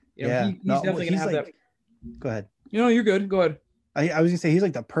 He's definitely gonna have that. Go ahead. You're good. Go ahead. I was gonna say he's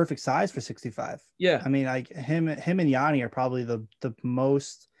like the perfect size for 65. Yeah. I mean, like him and Yanni are probably the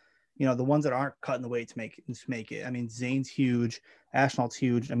most, the ones that aren't cutting the weight to make it. I mean, Zane's huge, Ashnault's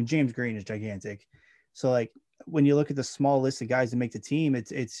huge. I mean, James Green is gigantic. So like when you look at the small list of guys that make the team,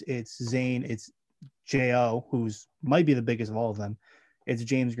 it's Zane, it's Jo, who's might be the biggest of all of them. It's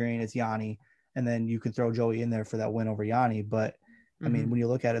James Green, it's Yanni, and then you could throw Joey in there for that win over Yanni. But I mean, when you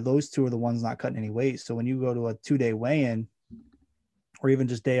look at it, those two are the ones not cutting any weight. So when you go to a 2-day weigh-in, or even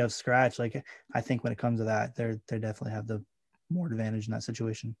just day of scratch, like I think when it comes to that, they definitely have the more advantage in that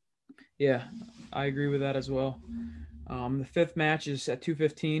situation. Yeah, I agree with that as well. The fifth match is at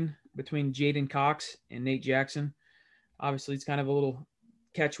 215 between Jaden Cox and Nate Jackson. Obviously, it's kind of a little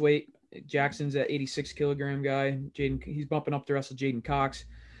catch weight. Jackson's at 86 kilogram guy. Jaden, he's bumping up to wrestle Jaden Cox.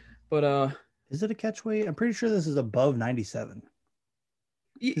 But is it a catch weight? I'm pretty sure this is above 97.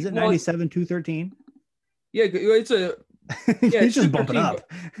 Is it 97, 213? Yeah, it's a. Yeah, he's just bumping up.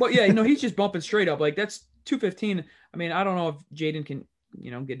 But yeah, he's just bumping straight up. Like that's 215. I mean, I don't know if Jaden can,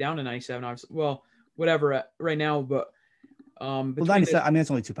 get down to 97. Obviously, well, whatever right now, but well, 97. I mean, it's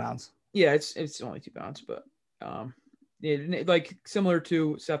only 2 pounds. Yeah, it's only 2 pounds, but like similar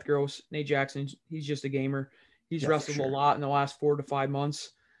to Seth Gross, Nate Jackson, he's just a gamer. He's wrestled a lot in the last 4 to 5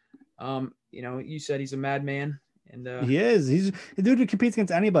 months. You said he's a madman, and he is. He's the dude who competes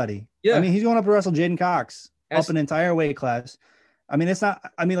against anybody. Yeah, I mean, he's going up to wrestle Jaden Cox up an entire weight class. I mean, it's not.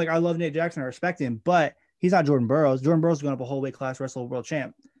 I mean, like I love Nate Jackson, I respect him, but he's not Jordan Burroughs. Jordan Burroughs is going up a whole weight class, wrestle world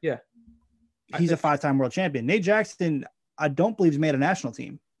champ. Yeah, he's a 5-time world champion. Nate Jackson, I don't believe he's made a national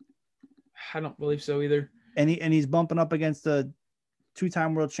team. I don't believe so either. And he's bumping up against a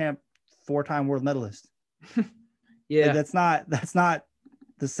 2-time world champ, 4-time world medalist. Yeah, like, that's not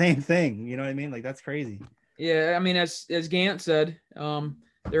the same thing. You know what I mean? Like that's crazy. Yeah, I mean, as Gant said,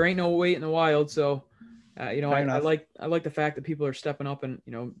 there ain't no weight in the wild. So, I like the fact that people are stepping up and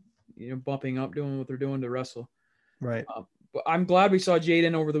bumping up, doing what they're doing to wrestle. Right. But I'm glad we saw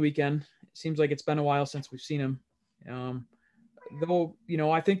Jaden over the weekend. It seems like it's been a while since we've seen him. Though,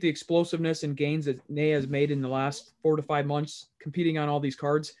 I think the explosiveness and gains that Nate has made in the last 4 to 5 months competing on all these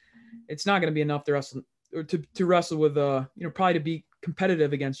cards, it's not going to be enough to wrestle or to wrestle with, probably to be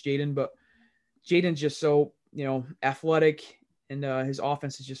competitive against Jaden. But Jaden's just so, athletic, and his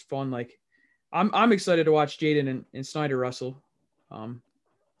offense is just fun. Like I'm excited to watch Jaden and Snyder wrestle.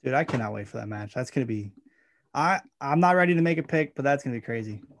 Dude, I cannot wait for that match. That's going to be, I'm not ready to make a pick, but that's going to be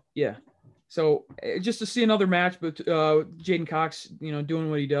crazy. Yeah. So just to see another match, but Jaden Cox, doing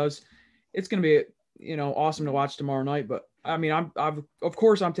what he does, it's going to be, awesome to watch tomorrow night. But I mean, of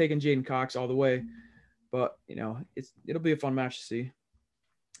course I'm taking Jaden Cox all the way, but it'll be a fun match to see.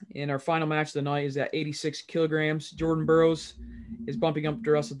 And our final match of the night is at 86 kilograms. Jordan Burroughs is bumping up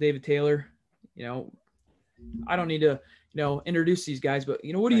to wrestle David Taylor. I don't need to, introduce these guys, but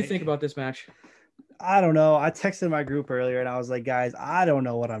what do you think about this match? I don't know. I texted my group earlier and I was like, guys, I don't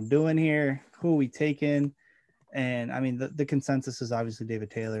know what I'm doing here. Who are we taking? And I mean, the consensus is obviously David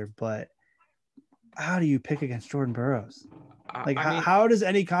Taylor, but how do you pick against Jordan Burroughs? Like, how does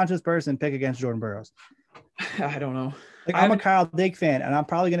any conscious person pick against Jordan Burroughs? I don't know. Like, I'm a Kyle Dake fan and I'm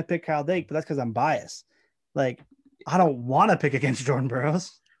probably going to pick Kyle Dake, but that's because I'm biased. Like, I don't want to pick against Jordan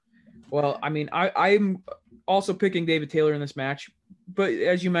Burroughs. Well, I mean, I'm also picking David Taylor in this match, but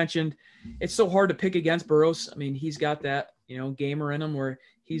as you mentioned, it's so hard to pick against Burroughs. I mean, he's got that, gamer in him where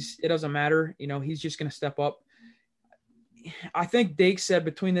it doesn't matter. He's just going to step up. I think Dake said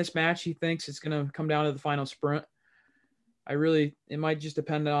between this match, he thinks it's going to come down to the final sprint. It might just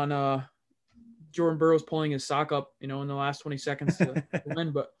depend on Jordan Burroughs pulling his sock up, in the last 20 seconds to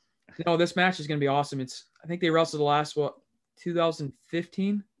win. But, this match is going to be awesome. I think they wrestled the last,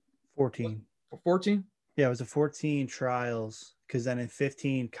 2015? 14? Yeah, it was a 14 trials. Because then in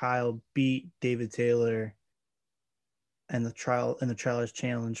 15, Kyle beat David Taylor in the Trials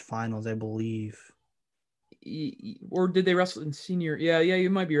Challenge finals, I believe. Or did they wrestle in senior? Yeah, you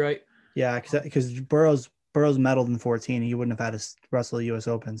might be right. Yeah, because Burroughs medaled in 14. He wouldn't have had to wrestle the U.S.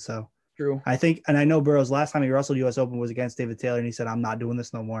 Open. So true. I think, and I know Burroughs last time he wrestled U.S. Open was against David Taylor, and he said, "I'm not doing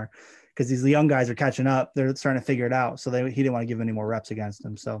this no more," because these young guys are catching up. They're starting to figure it out. So he didn't want to give any more reps against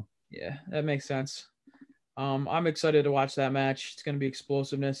him. So yeah, that makes sense. I'm excited to watch that match. It's going to be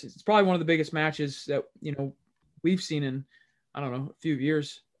explosiveness. It's probably one of the biggest matches that, we've seen in, I don't know, a few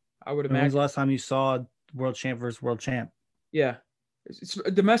years, I would imagine. When's the last time you saw world champ versus world champ? Yeah. It's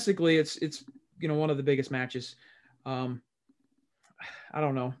domestically, it's one of the biggest matches. I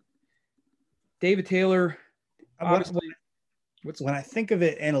don't know. David Taylor, obviously. When I think of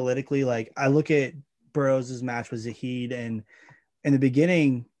it analytically, like I look at Burroughs' match with Zahid, and in the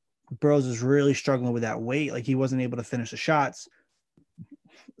beginning, Burroughs was really struggling with that weight. Like he wasn't able to finish the shots.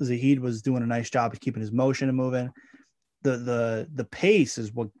 Zahid was doing a nice job of keeping his motion and moving. the pace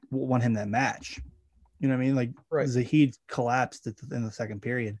is what won him that match. You know what I mean? Like Right. Zahid collapsed in the second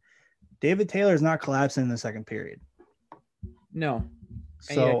period. David Taylor is not collapsing in the second period. No.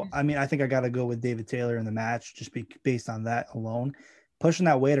 So, I mean, I think I got to go with David Taylor in the match just based on that alone. Pushing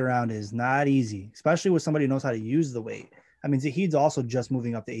that weight around is not easy, especially with somebody who knows how to use the weight. I mean, Zahid's also just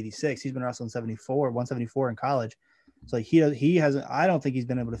moving up to 86. He's been wrestling 174 in college. So he hasn't, I don't think he's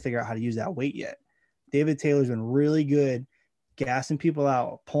been able to figure out how to use that weight yet. David Taylor's been really good gassing people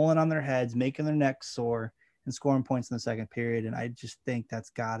out, pulling on their heads, making their necks sore, and scoring points in the second period. And I just think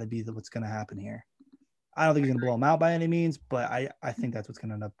that's got to be what's going to happen here. I don't think he's going to blow him out by any means, but I think that's what's going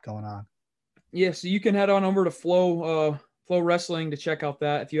to end up going on. Yeah, so you can head on over to Flow Wrestling to check out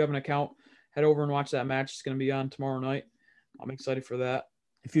that. If you have an account, head over and watch that match. It's going to be on tomorrow night. I'm excited for that.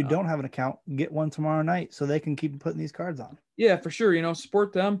 If you don't have an account, get one tomorrow night so they can keep putting these cards on. Yeah, for sure. You know,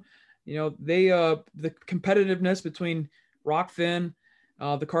 support them. You know, they the competitiveness between Rockfin,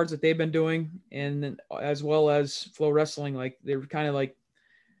 the cards that they've been doing, and as well as Flow Wrestling, like they're kind of like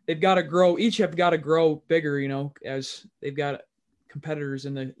they've got to grow. Each have got to grow bigger. You know, as they've got competitors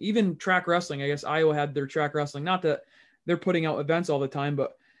in the even track wrestling. I guess Iowa had their track wrestling. Not that they're putting out events all the time,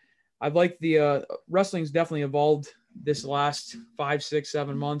 but I like the wrestling's definitely evolved this last 5, 6,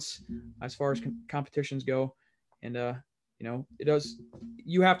 7 months as far as competitions go. And, you know, it does,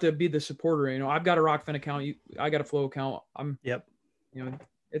 you have to be the supporter. You know, I've got a Rockfin account. I got a Flow account. Yep. You know,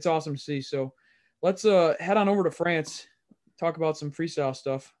 it's awesome to see. So let's head on over to France, talk about some freestyle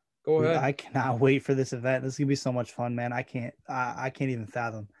stuff. Go ahead. I cannot wait for this event. This is gonna be so much fun, man. I can't even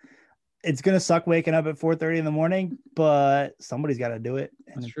fathom. It's gonna suck waking up at 4:30 in the morning, but somebody's got to do it.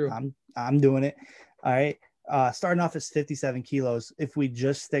 And That's true. I'm doing it. All right. Starting off as 57 kilos. If we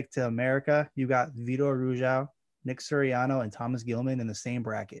just stick to America, you got Vito Arujau, Nick Suriano, and Thomas Gilman in the same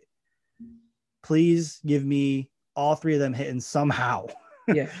bracket. Please give me all three of them hitting somehow.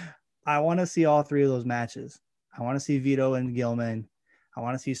 Yeah. I want to see all three of those matches. I want to see Vito and Gilman. I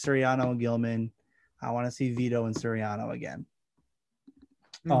want to see Suriano and Gilman. I want to see Vito and Suriano again.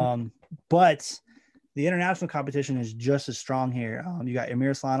 Mm-hmm. But the international competition is just as strong here. You got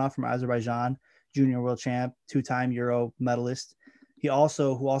Emir Slanov from Azerbaijan, junior world champ, 2-time Euro medalist. Who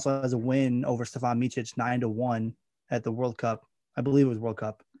also has a win over Stefan Micic 9-1 at the World Cup. I believe it was World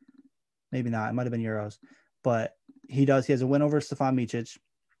Cup. Maybe not. It might have been Euros. But he has a win over Stefan Micic.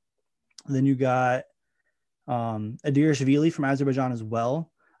 Then you got Adirashvili from Azerbaijan as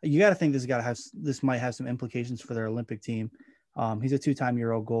well. You got to think this might have some implications for their Olympic team. He's a 2-time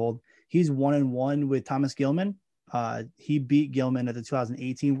Euro gold. He's 1-1 with Thomas Gilman. He beat Gilman at the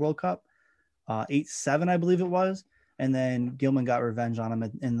 2018 World Cup, 8-7, I believe it was. And then Gilman got revenge on him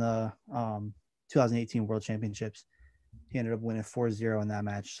in the 2018 World Championships. He ended up winning 4-0 in that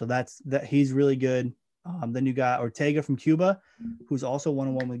match. So he's really good. Then you got Ortega from Cuba, who's also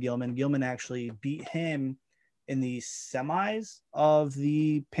 1-1 with Gilman. Gilman actually beat him in the semis of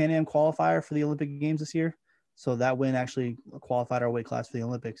the Pan Am qualifier for the Olympic Games this year. So that win actually qualified our weight class for the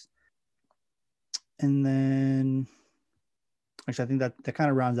Olympics. And then actually, I think that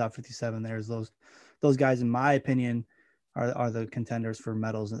kind of rounds out 57. There's those guys, in my opinion, are the contenders for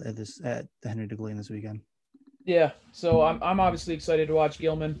medals at the Henri Deglane this weekend. Yeah, so I'm obviously excited to watch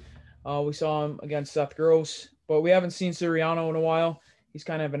Gilman. We saw him against Seth Gross, but we haven't seen Suriano in a while. He's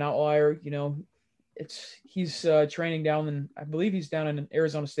kind of an outlier, you know. He's training down in, I believe he's down in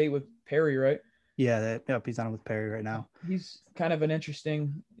Arizona State with Perry, right? Yeah, he's on with Perry right now. He's kind of an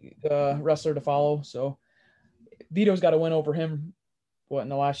interesting wrestler to follow. So Vito's got to win over him. What, in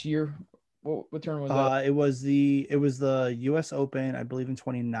the last year? What tournament was that? It was the U.S. Open, I believe, in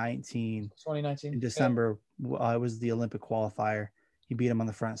 2019. 2019 in December. Yeah. It was the Olympic qualifier. He beat him on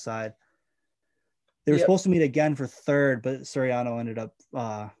the front side. They were supposed to meet again for third, but Suriano ended up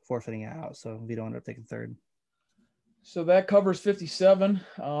forfeiting it out, so Vito ended up taking third. So that covers 57.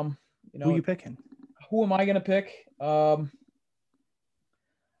 Who are you picking? Who am I going to pick? I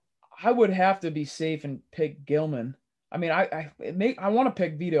would have to be safe and pick Gilman. I mean, I want to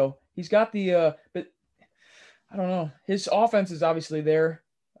pick Vito. He's got the but I don't know. His offense is obviously there.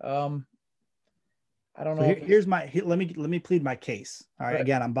 I don't know. Let me plead my case. All right.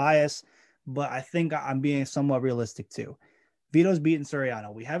 Again, I'm biased, but I think I'm being somewhat realistic too. Vito's beaten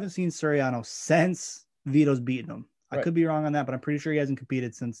Suriano. We haven't seen Suriano since Vito's beaten him. I could be wrong on that, but I'm pretty sure he hasn't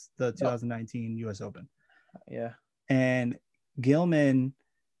competed since the 2019 U.S. Open. Yeah. And Gilman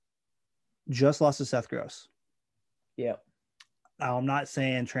just lost to Seth Gross. Yeah. Now, I'm not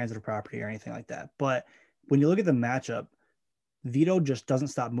saying transitive property or anything like that, but when you look at the matchup, Vito just doesn't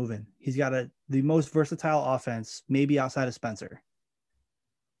stop moving. He's got the most versatile offense, maybe outside of Spencer.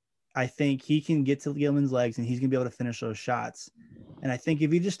 I think he can get to Gilman's legs and he's going to be able to finish those shots. And I think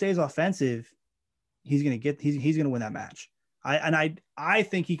if he just stays offensive, he's going to win that match. I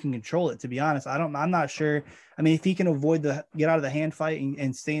think he can control it, to be honest. I'm not sure. I mean, if he can get out of the hand fight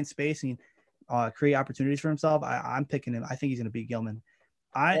and stay in space and create opportunities for himself, I'm picking him. I think he's going to beat Gilman.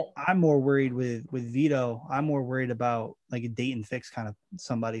 I'm more worried with Vito. I'm more worried about like a Dayton Fix kind of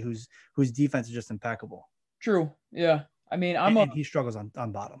somebody whose defense is just impeccable. True. Yeah. I mean, he struggles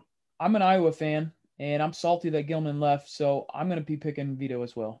on bottom. I'm an Iowa fan, and I'm salty that Gilman left, so I'm going to be picking Vito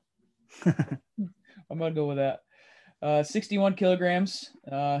as well. I'm going to go with that. 61 kilograms.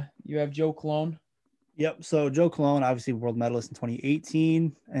 You have Joe Colon. Yep. So Joe Colon, obviously world medalist in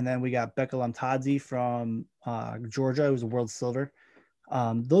 2018. And then we got Becca Lamtadze from Georgia, who was a world silver.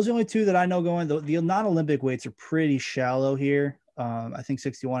 Those are the only two that I know going. The non-Olympic weights are pretty shallow here. I think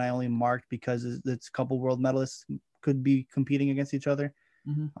 61 I only marked because it's a couple world medalists could be competing against each other.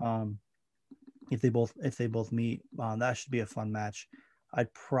 Mm-hmm. If they both meet, that should be a fun match.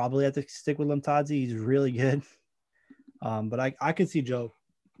 I'd probably have to stick with Lamtadze. He's really good. But I could see Joe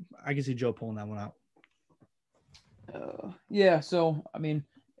pulling that one out. Yeah. So, I mean,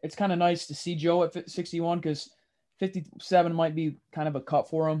 it's kind of nice to see Joe at 61 because 57 might be kind of a cut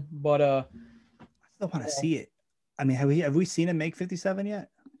for him, but I still want to see it. I mean, have we seen him make 57 yet?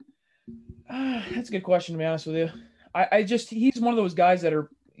 That's a good question, to be honest with you. He's one of those guys that are,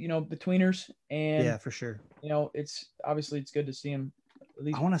 betweeners, and yeah, for sure. It's good to see him. At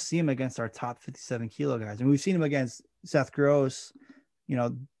least. I want to see him against our top 57 kilo guys. I mean, we've seen him against Seth Gross,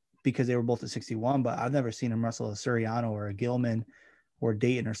 because they were both at 61, but I've never seen him wrestle a Suriano or a Gilman or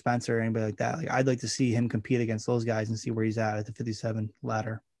Dayton or Spencer or anybody like that. Like, I'd like to see him compete against those guys and see where he's at the 57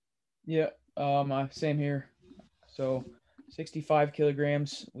 ladder. Yeah. Same here. So 65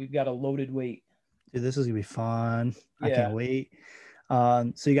 kilograms. We've got a loaded weight. Dude, this is going to be fun. Yeah. I can't wait.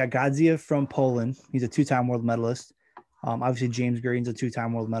 So you got Gadziev from Poland. He's a 2-time world medalist. Obviously James Green's a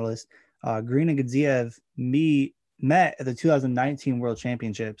 2-time world medalist. Green and Gadziev met at the 2019 World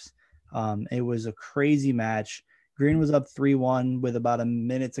Championships. It was a crazy match. Green was up 3-1 with about a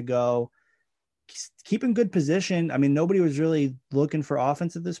minute to go. Keeping good position. I mean, nobody was really looking for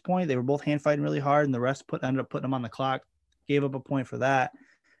offense at this point. They were both hand fighting really hard, and the rest ended up putting them on the clock. Gave up a point for that,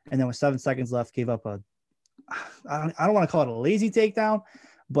 and then with 7 seconds left, gave up I don't want to call it a lazy takedown,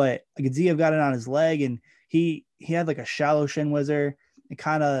 but Gadziev got it on his leg, and he had like a shallow shin whizzer.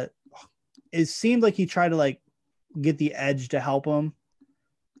 It seemed like he tried to like get the edge to help him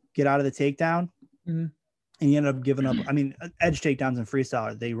get out of the takedown. Mm-hmm. And he ended up giving up. I mean, edge takedowns in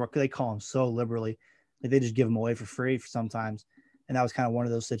freestyle, they call them so liberally. Like, they just give them away for free sometimes. And that was kind of one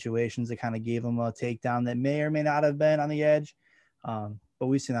of those situations that kind of gave him a takedown that may or may not have been on the edge. But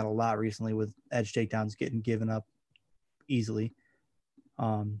we've seen that a lot recently with edge takedowns getting given up easily.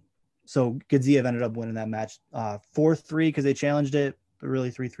 So Gadziev ended up winning that match 4-3 because they challenged it, but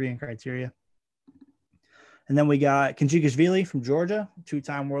really 3-3 in criteria. And then we got Kędzierzejewski from Georgia,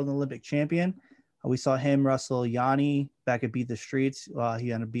 2-time world and Olympic champion. We saw him wrestle Yanni back at Beat the Streets.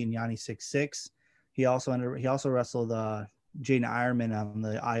 He ended up beating Yanni 6-6. He also wrestled Jaden Ironman on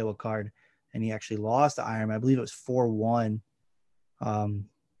the Iowa card, and he actually lost to Ironman. I believe it was 4-1.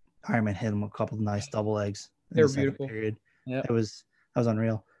 Ironman hit him a couple of nice double legs. They were beautiful. Period. Yeah, that was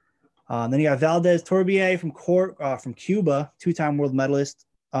unreal. Then you got Valdez Torbier from Cuba, 2-time world medalist.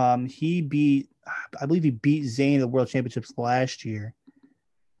 I believe he beat Zane at the World Championships last year.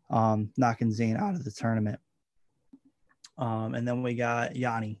 Knocking Zane out of the tournament. And then we got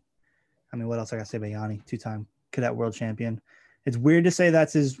Yanni. I mean, what else I got to say about Yanni? 2-time cadet world champion. It's weird to say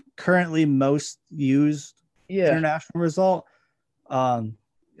that's his currently most used international result.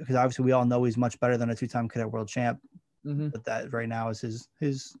 Because obviously we all know he's much better than a 2-time cadet world champ. Mm-hmm. But that right now is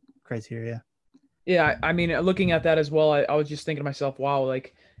his criteria. Yeah, I mean, looking at that as well, I was just thinking to myself, wow,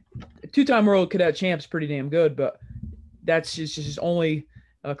 like 2-time world cadet champ's pretty damn good, but that's just his only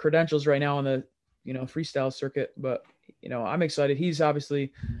credentials right now on the freestyle circuit. But I'm excited. He's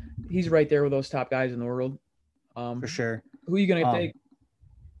right there with those top guys in the world. For sure. Who are you gonna take?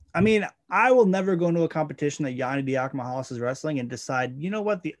 I mean, I will never go into a competition that Yanni Diakomahalis is wrestling and decide, you know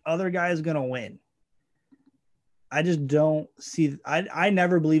what, the other guy is gonna win. I just don't see. I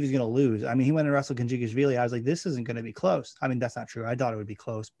never believe he's gonna lose. I mean, he went and wrestled Kędzierzejewski. I was like, this isn't gonna be close. I mean, that's not true. I thought it would be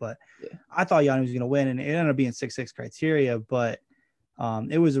close, but I thought Yanni was gonna win, and it ended up being 6-6 criteria. But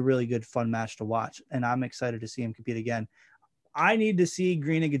it was a really good, fun match to watch, and I'm excited to see him compete again. I need to see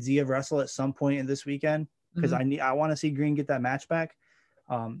Green and Gadziev wrestle at some point in this weekend because I want to see Green get that match back.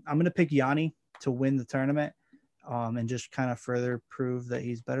 I'm going to pick Yanni to win the tournament and just kind of further prove that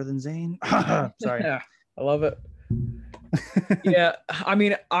he's better than Zane. Sorry. Yeah, I love it. Yeah, I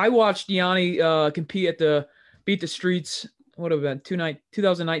mean, I watched Yanni compete at the Beat the Streets. What have it been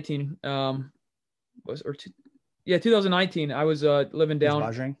 2019? Was or two, yeah, 2019. I was living He's down,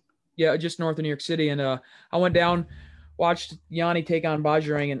 Bajrang. yeah, just north of New York City, and I went down, watched Yanni take on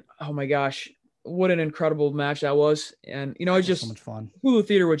Bajrang, and oh my gosh, what an incredible match that was! And you know, it That was so just much fun. Hulu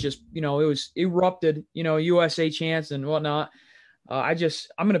Theater was just, you know, it was erupted, you know, USA chants and whatnot. I'm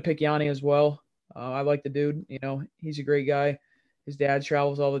gonna pick Yanni as well. I like the dude. You know, he's a great guy. His dad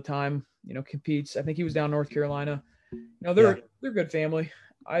travels all the time. You know, competes. I think he was down North Carolina. You know, Yeah. they're good family.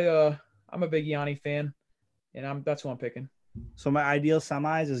 I'm a big Yanni fan, and that's who I'm picking. So my ideal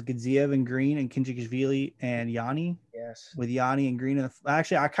semis is Gadziev and Green and Kinchikishvili and Yanni. Yes. With Yanni and Green.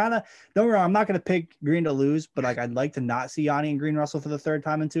 Actually, I kind of don't get me wrong, I'm not going to pick Green to lose, but like I'd like to not see Yanni and Green wrestle for the third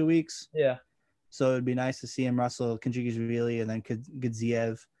time in 2 weeks. Yeah. So it'd be nice to see him wrestle Kinchikishvili and then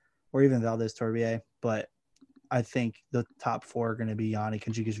Gadziev or even Valdez Torbier. But I think the top four are going to be Yanni,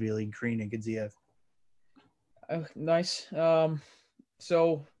 Kinchikishvili, Green, and Gadziev. Nice.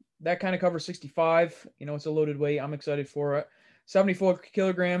 So that kind of covers 65. You know, it's a loaded weight. I'm excited for it. 74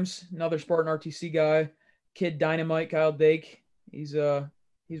 kilograms. Another Spartan RTC guy. Kid Dynamite, Kyle Dake. He's one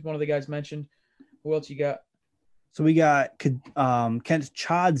of the guys mentioned. Who else you got? So we got Kent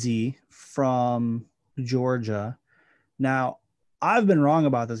Chadzi from Georgia. Now, I've been wrong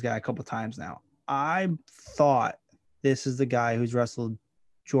about this guy a couple times now. I thought this is the guy who's wrestled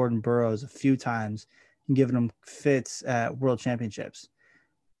Jordan Burroughs a few times and given him fits at World Championships.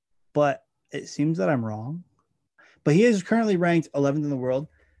 But it seems that I'm wrong. But he is currently ranked 11th in the world.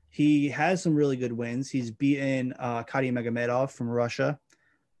 He has some really good wins. He's beaten Kadia Magomedov from Russia.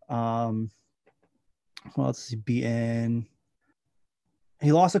 Who else has he beaten?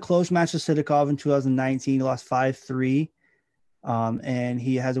 He lost a close match to Sidikov in 2019. He lost 5-3. And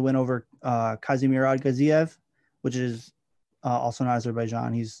he has a win over Kazimierad Gaziev, which is also in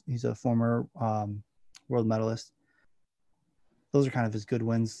Azerbaijan. He's a former world medalist. Those are kind of his good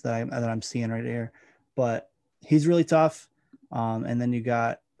wins that I'm seeing right here. But he's really tough. And then you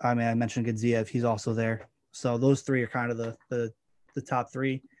got, I mentioned Gadziev. He's also there. So those three are kind of the top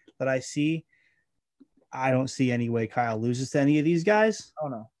three that I see. I don't see any way Kyle loses to any of these guys. Oh,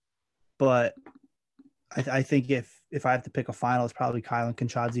 no. But I think if I have to pick a final, it's probably Kyle and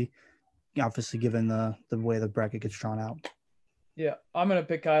Kinchadze, obviously given the way the bracket gets drawn out. Yeah, I'm going to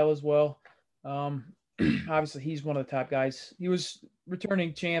pick Kyle as well. Obviously, he's one of the top guys. He was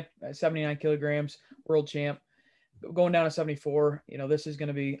returning champ at 79 kilograms, world champ. Going down to 74, you know, this is going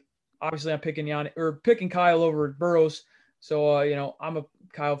to be, obviously I'm picking Kyle over Burroughs. So, you know, I'm a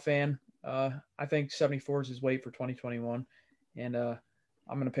Kyle fan. I think 74 is his weight for 2021, and I'm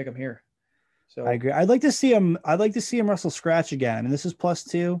going to pick him here. So I agree. I'd like to see him wrestle scratch again. I mean, this is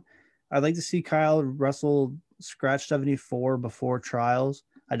 +2. I'd like to see Kyle wrestle scratch 74 before trials.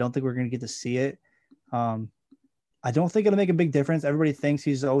 I don't think we're going to get to see it. I don't think it'll make a big difference. Everybody thinks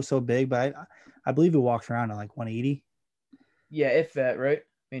he's so big, but I believe he walks around at like 180. Yeah, if that, right?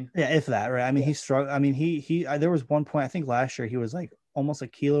 Yeah, if that, right? I mean, he struggled. I mean, he there was one point, I think last year, he was like almost a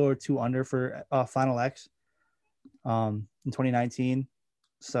kilo or two under for Final X in 2019.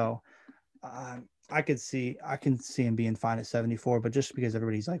 So I can see him being fine at 74, but just because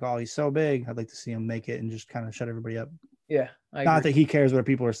everybody's like, oh, he's so big, I'd like to see him make it and just kind of shut everybody up. Yeah, not that he cares what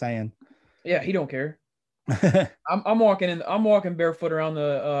people are saying. Yeah, he don't care. I'm walking barefoot around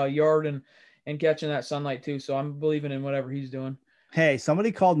the yard and catching that sunlight too. So I'm believing in whatever he's doing. Hey,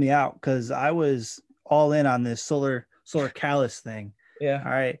 somebody called me out because I was all in on this solar callus thing. Yeah.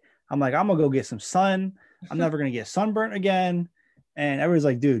 All right. I'm like, I'm gonna go get some sun. I'm never gonna get sunburnt again. And everyone's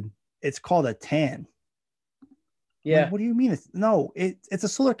like, dude, it's called a tan. Yeah. Like, what do you mean? It's a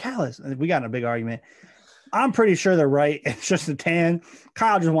solar callus. And we got in a big argument. I'm pretty sure they're right. It's just a tan.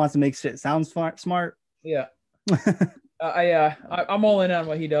 Kyle just wants to make shit sound smart. Yeah. I'm all in on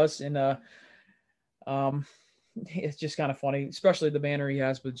what he does, and it's just kind of funny, especially the banner he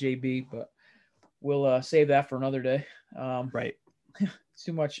has with JB. But we'll save that for another day. Right. It's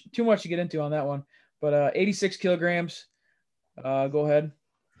too much to get into on that one. But 86 kilograms. Go ahead.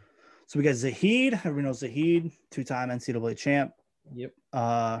 So we got Zahid. Everyone knows Zahid, 2-time NCAA champ. Yep.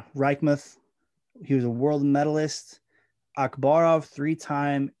 Reichmuth, he was a world medalist. Akbarov,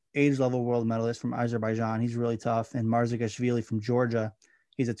 3-time age-level world medalist from Azerbaijan. He's really tough. And Marzagashvili from Georgia.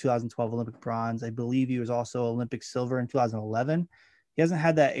 He's a 2012 Olympic bronze. I believe he was also Olympic silver in 2011. He hasn't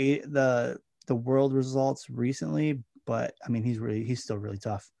had the world results recently, but I mean, he's still really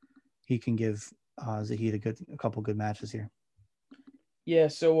tough. He can give Zahid a couple good matches here. Yeah.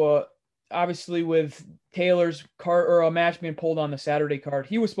 So obviously with Taylor's card or a match being pulled on the Saturday card,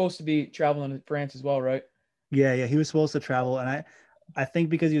 he was supposed to be traveling to France as well, right? Yeah, he was supposed to travel, and I think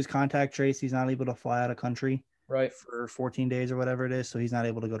because he was contact traced, he's not able to fly out of country Right. for 14 days or whatever it is, so he's not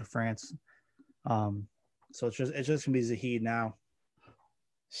able to go to France. So it's just gonna be Zahid now.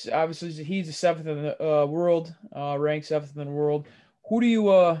 Obviously, he's the seventh in the world, ranked seventh in the world. Who do you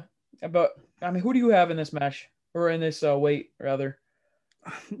who do you have in this match or in this weight rather?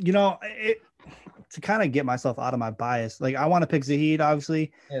 To kind of get myself out of my bias, like I want to pick Zahid,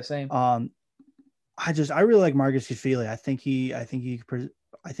 obviously. Yeah, same. I really like Marcus Shafili. I think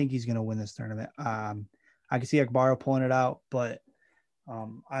he's gonna win this tournament. I can see Akbaro pulling it out, but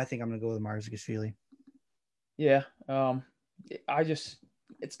I think I'm gonna go with Marcus Shafili. Yeah.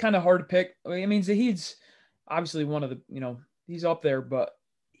 It's kind of hard to pick. I mean, Zahid's obviously one of the, he's up there, but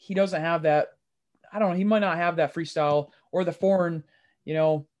he doesn't have that. I don't know. He might not have that freestyle or the foreign,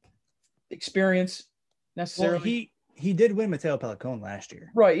 experience necessarily. Well, he did win Matteo Pellicone last year.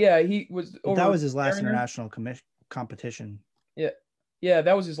 Right. Yeah. He was. That was his last international competition. Yeah. Yeah.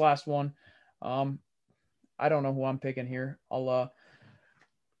 That was his last one. I don't know who I'm picking here.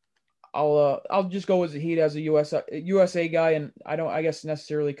 I'll just go with Zahid as a USA guy, and I guess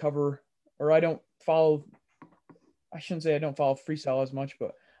necessarily cover, or I don't follow. I shouldn't say I don't follow freestyle as much,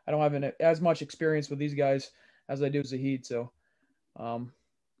 but I don't have as much experience with these guys as I do Zahid. So,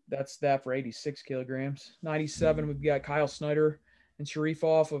 that's that for 86 kilograms. 97, we've got Kyle Snyder and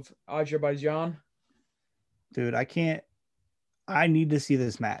Sharifov of Azerbaijan. Dude, I need to see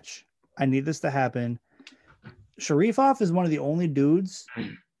this match. I need this to happen. Sharifov is one of the only dudes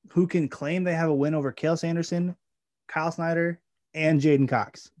who can claim they have a win over Kale Sanderson, Kyle Snyder, and Jaden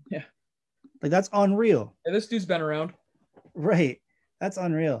Cox. Yeah. Like, that's unreal. Yeah, this dude's been around. Right. That's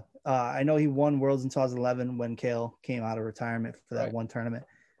unreal. I know he won Worlds in 2011 when Kale came out of retirement for that one tournament.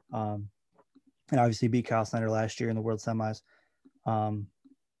 And obviously beat Kyle Snyder last year in the World Semis. I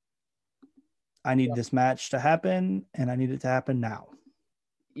need this match to happen, and I need it to happen now.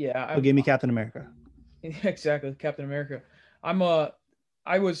 Yeah. So give me Captain America. Exactly. Captain America.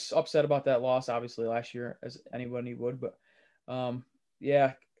 I was upset about that loss, obviously, last year, as anybody would. But,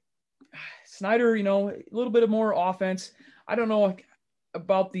 yeah, Snyder, a little bit of more offense. I don't know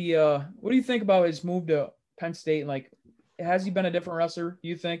about the what do you think about his move to Penn State? And, has he been a different wrestler, do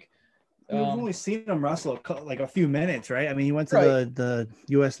you think? We've only seen him wrestle like a few minutes, right? I mean, he went to the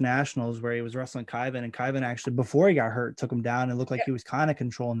U.S. Nationals where he was wrestling Kyvan, and Kyvan actually, before he got hurt, took him down and looked like he was kind of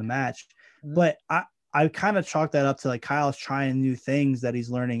controlling the match. Mm-hmm. But I kind of chalk that up to Kyle's trying new things that he's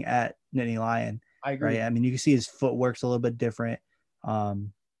learning at Nittany Lion. I agree. Right? I mean, you can see his footwork's a little bit different,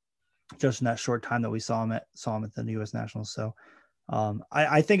 just in that short time that we saw him at the U.S. Nationals. So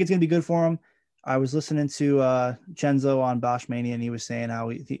I think it's going to be good for him. I was listening to Chenzo on Bosch Mania, and he was saying how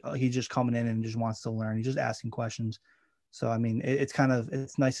he's just coming in and just wants to learn. He's just asking questions. So, I mean, it's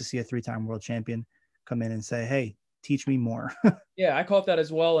nice to see a 3-time world champion come in and say, hey, teach me more. Yeah, I caught that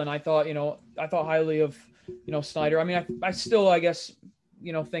as well. And I thought highly of, Snyder. I mean, I still, I guess,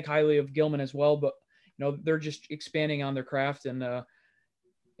 think highly of Gilman as well, but, they're just expanding on their craft. And,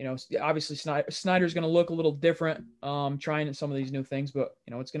 obviously Snyder's going to look a little different, trying some of these new things, but,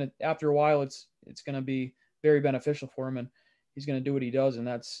 it's going to, after a while, it's going to be very beneficial for him, and he's going to do what he does. And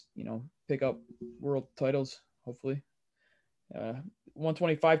that's, pick up world titles, hopefully.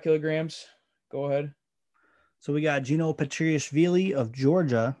 125 kilograms. Go ahead. So we got Gino Petriashvili of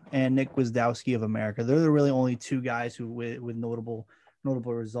Georgia and Nick Gwizdowski of America. They're the really only two guys who with notable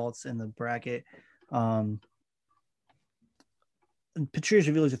results in the bracket. Petriashvili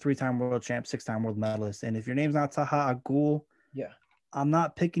is a 3-time world champ, 6-time world medalist. And if your name's not Taha Agul, I'm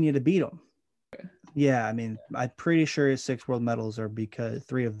not picking you to beat him. Okay. Yeah, I mean, I'm pretty sure his 6 world medals are because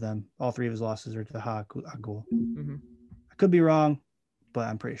all 3 of his losses are to Taha Agul. Mm-hmm. I could be wrong, but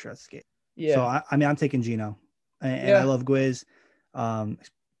I'm pretty sure that's the case. Yeah. So, I'm taking Gino. And I love Gwiz.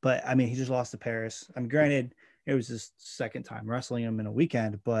 But, I mean, he just lost to Paris. I mean, granted, it was his second time wrestling him in a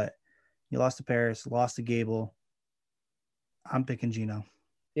weekend, but he lost to Paris, lost to Gable. I'm picking Gino.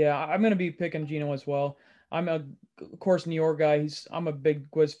 Yeah, I'm going to be picking Gino as well. I'm, of course, New York guy. I'm a big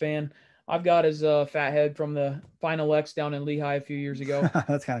Gwiz fan. I've got his fat head from the Final X down in Lehigh a few years ago.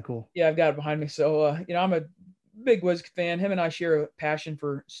 That's kind of cool. Yeah, I've got it behind me. So, I'm a big Gwiz fan. Him and I share a passion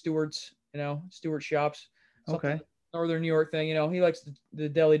for Stewart's, Stewart shops. Okay. Northern New York thing. He likes the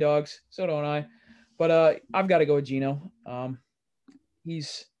deli dogs. So don't I. But I've got to go with Gino.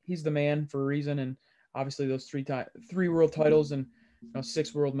 He's the man for a reason, and obviously those 3 world titles and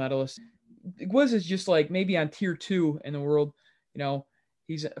 6 world medalists. Gwiz is just maybe on tier 2 in the world.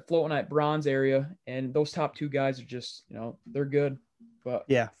 He's floating at bronze area, and those top 2 guys are just they're good. But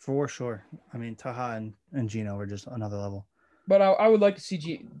yeah, for sure. I mean, Taha and Gino are just another level. But I would like to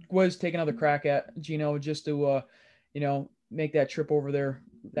see was take another crack at Gino just to, make that trip over there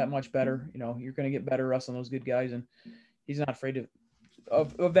that much better. You're going to get better wrestling those good guys, and he's not afraid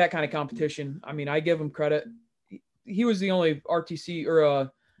of that kind of competition. I mean, I give him credit. He was the only RTC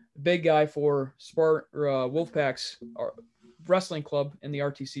or big guy for Spartan or Wolfpack's wrestling club in the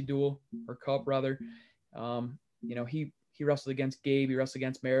RTC Dual or Cup rather. He wrestled against Gabe. He wrestled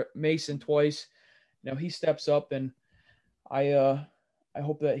against Mason twice. He steps up, and I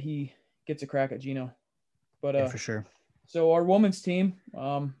hope that he gets a crack at Gino. But yeah, for sure. So our women's team,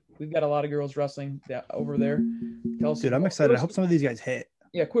 we've got a lot of girls wrestling over there. Dude, I'm excited. I hope some of these guys hit.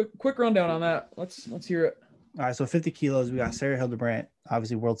 Yeah, quick rundown on that. Let's hear it. All right, so 50 kilos, we got Sarah Hildebrandt,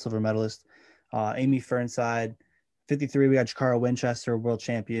 obviously world silver medalist. Amy Fernside. 53, we got Jakara Winchester, world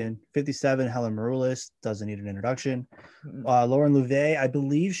champion. 57, Helen Maroulis, doesn't need an introduction. Lauren Louvet, I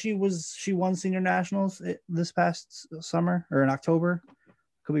believe she won senior nationals this past summer or in October.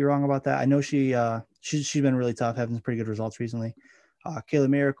 Could be wrong about that. I know she's been really tough, having some pretty good results recently. Kayla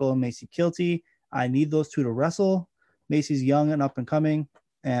Miracle and Macy Kilty. I need those two to wrestle. Macy's young and up and coming,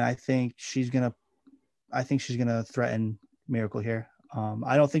 and I think she's gonna threaten Miracle here.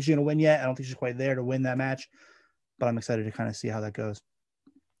 I don't think she's gonna win yet. I don't think she's quite there to win that match, but I'm excited to kind of see how that goes.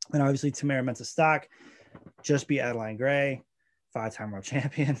 And obviously Tamara Mensah-Stock just beat Adeline Gray, 5-time world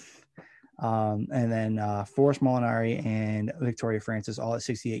champion. And then Forrest Molinari and Victoria Francis all at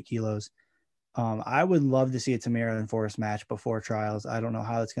 68 kilos. I would love to see a Tamara and Forrest match before trials. I don't know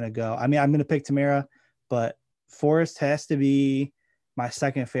how it's going to go. I mean, I'm going to pick Tamara, but Forrest has to be my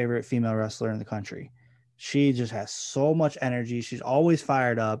second favorite female wrestler in the country. She just has so much energy. She's always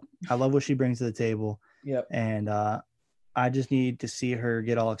fired up. I love what she brings to the table. Yep. And I just need to see her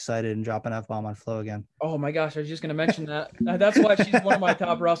get all excited and drop an F-bomb on Flo again. Oh my gosh, I was just going to mention that. That's why she's one of my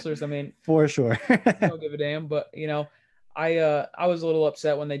top wrestlers. I mean, for sure. I don't give a damn, but I was a little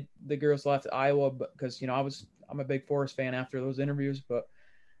upset when the girls left Iowa, because I'm a big Forrest fan after those interviews. But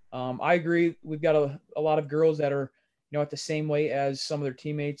I agree, we've got a lot of girls that are at the same weight as some of their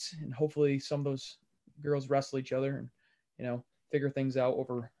teammates, and hopefully some of those girls wrestle each other and figure things out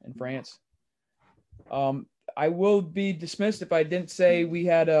over in France. I will be dismissed if I didn't say we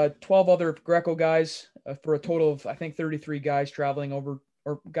had 12 other Greco guys for a total of, I think, 33 guys traveling over,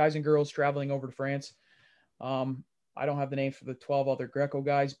 or guys and girls traveling over to France. I don't have the name for the 12 other Greco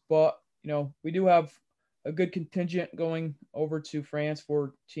guys, but, we do have a good contingent going over to France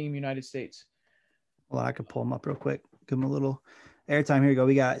for Team United States. Well, I could pull them up real quick. Give them a little airtime. Here we go.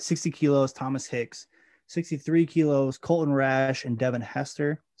 We got 60 kilos, Thomas Hicks. 63 kilos, Colton Rash and Devin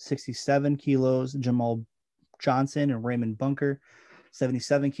Hester. 67 kilos, Jamal Johnson and Raymond Bunker.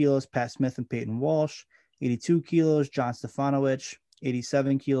 77 kilos, Pat Smith and Peyton Walsh. 82 kilos, John Stefanowicz.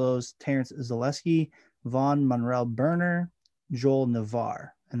 87 kilos, Terrence Zaleski, Vaughn Monrell Berner, Joel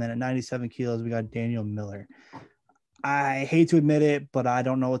Navarre. And then at 97 kilos, we got Daniel Miller. I hate to admit it, but I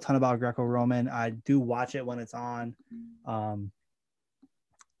don't know a ton about Greco-Roman. I do watch it when it's on.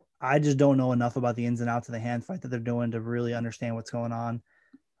 I just don't know enough about the ins and outs of the hand fight that they're doing to really understand what's going on.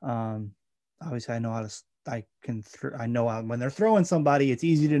 Obviously, I know how to. I know when they're throwing somebody, it's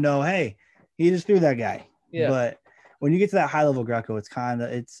easy to know, hey, he just threw that guy. Yeah. But when you get to that high level Greco, it's kind of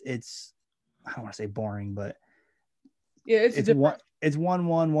it's I don't want to say boring, but yeah, it's 1-1,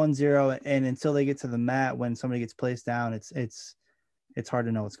 1-0, and until they get to the mat, when somebody gets placed down, it's hard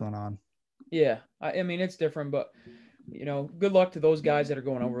to know what's going on. Yeah, I mean it's different, but good luck to those guys that are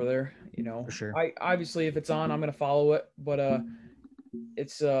going over there. For sure. I obviously, if it's on, I'm gonna follow it, but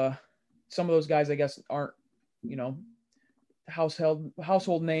it's some of those guys I guess aren't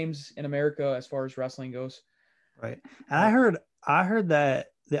household names in America as far as wrestling goes. Right, and I heard that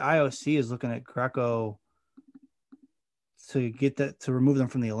the IOC is looking at Greco to remove them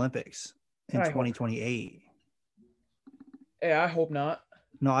from the Olympics in 2028. Yeah, I hope not.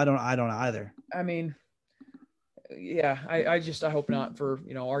 No, I don't either. I mean, yeah, I hope not for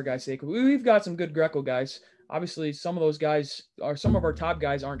our guys' sake. We've got some good Greco guys. Obviously, some of those guys some of our top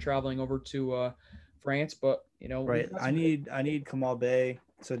guys aren't traveling over to France, but right. I need Kamal Bey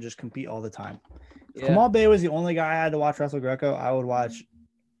to just compete all the time. If yeah. Kamal Bey was the only guy I had to watch wrestle Greco, I would watch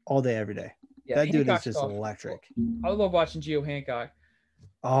all day, every day. Yeah, that dude Hancock's is just tough. electric. I love watching Gio Hancock.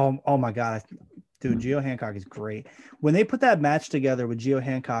 Oh my God. Dude, Gio Hancock is great. When they put that match together with Gio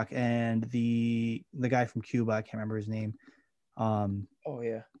Hancock and the guy from Cuba, I can't remember his name. Oh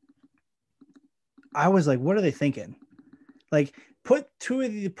yeah. I was like, what are they thinking? Like, put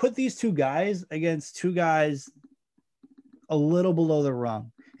these two guys against two guys a little below the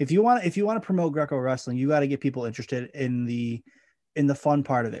rung. If you want to promote Greco wrestling, you got to get people interested in the in the fun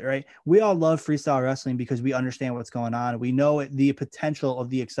part of it, right? We all love freestyle wrestling because we understand what's going on. We know the potential of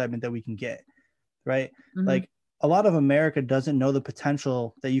the excitement that we can get, right? Mm-hmm. Like a lot of America doesn't know the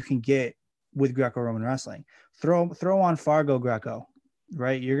potential that you can get with Greco-Roman wrestling. Throw on Fargo Greco,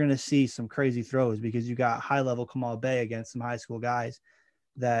 right? You're going to see some crazy throws because you got high level Kamal Bay against some high school guys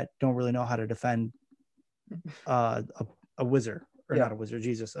that don't really know how to defend a wizard, or not a wizard,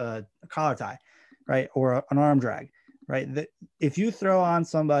 Jesus, a collar tie, right? Or an arm drag, right? If you throw on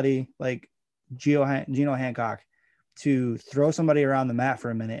somebody like Gino Hancock to throw somebody around the mat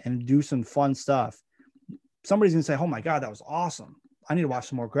for a minute and do some fun stuff, somebody's going to say, oh my God, that was awesome. I need to watch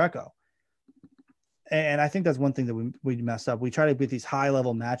some more Greco. And I think that's one thing that we messed up. We try to get these high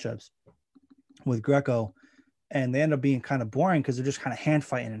level matchups with Greco, and they end up being kind of boring because they're just kind of hand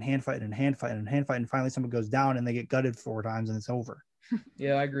fighting. And finally someone goes down and they get gutted 4 times and it's over.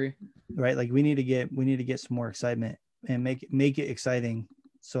 Yeah, I agree. Right. Like we need to get some more excitement and make it exciting.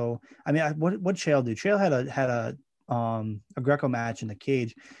 So, I mean, what Chael do? Chael had a Greco match in the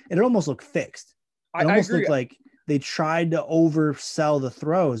cage. It almost looked fixed. It almost looked like they tried to oversell the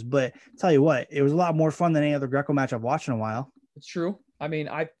throws, but tell you what, it was a lot more fun than any other Greco match I've watched in a while. It's true. I mean,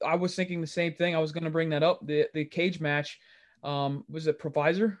 I was thinking the same thing. I was going to bring that up. The cage match, was it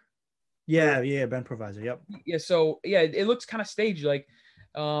Provisor? Yeah, Ben Provisor. Yep. Yeah. So yeah, it looks kind of staged, like,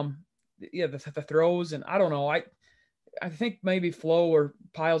 the throws, and I don't know. I think maybe Flo or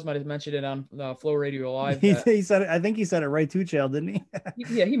Piles might have mentioned it on Flow Radio Live. He said it. I think he said it right too, Chael, didn't he?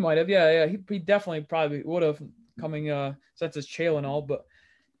 Yeah, he might have. Yeah. He definitely probably would have coming since it's Chael and all, but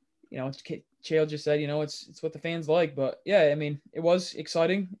Chael just said, it's what the fans like. But yeah, I mean, it was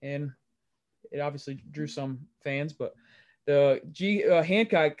exciting and it obviously drew some fans. But the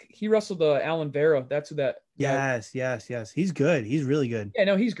Hancock, he wrestled Alan Vera. That's who that. Yes. He's good. He's really good. Yeah,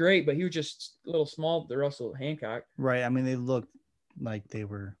 no, he's great, but he was just a little small to wrestle Hancock. Right. I mean, they looked like they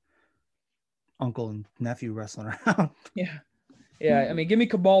were uncle and nephew wrestling around. Yeah. Yeah. I mean, give me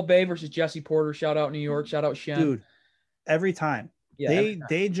Cabal Bay versus Jesse Porter. Shout out New York. Shout out Shen. Dude, every time. Yeah,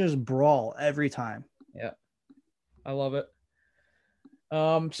 they just brawl every time. Yeah. I love it.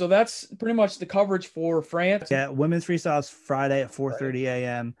 So that's pretty much the coverage for France. Yeah, women's freestyle is Friday at 4:30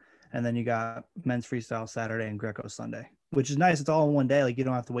 a.m. And then you got men's freestyle Saturday and Greco Sunday, which is nice. It's all in one day. Like you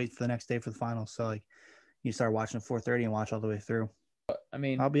don't have to wait for the next day for the finals. So like you start watching at 4:30 and watch all the way through. I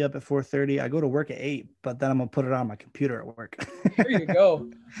mean, I'll be up at 4:30. I go to work at 8, but then I'm gonna put it on my computer at work. There you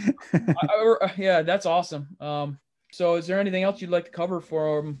go. Yeah, that's awesome. So is there anything else you'd like to cover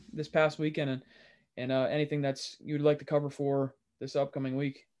for this past weekend, and anything that's you'd like to cover for this upcoming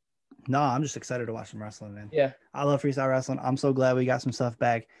week? No, I'm just excited to watch some wrestling, man. Yeah, I love freestyle wrestling. I'm so glad we got some stuff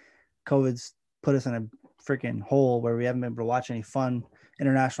back. COVID's put us in a freaking hole where we haven't been able to watch any fun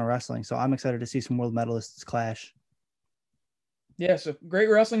international wrestling. So I'm excited to see some world medalists clash. Yeah, so great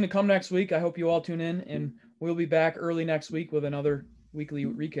wrestling to come next week. I hope you all tune in, and we'll be back early next week with another weekly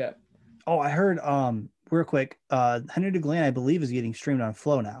recap. Oh, I heard real quick, Henri Deglane, I believe, is getting streamed on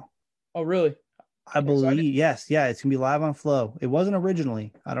Flow now. Oh, really? I believe, yes. Yeah, it's going to be live on Flow. It wasn't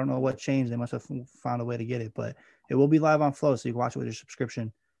originally. I don't know what changed. They must have found a way to get it, but it will be live on Flow, so you can watch it with your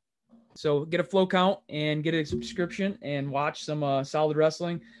subscription. So get a Flow count and get a subscription and watch some solid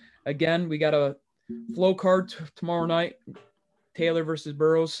wrestling. Again, we got a Flow card tomorrow night, Taylor versus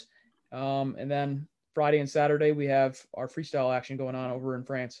Burroughs. And then Friday and Saturday, we have our freestyle action going on over in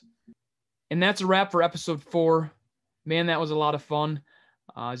France. And that's a wrap for episode 4. Man, that was a lot of fun.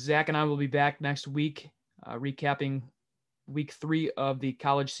 Zakk and I will be back next week, recapping week 3 of the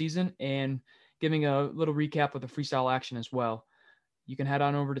college season and giving a little recap of the freestyle action as well. You can head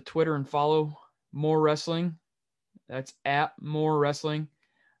on over to Twitter and follow More Wrestling. That's at More Wrestling.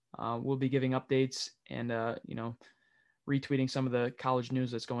 We'll be giving updates and, retweeting some of the college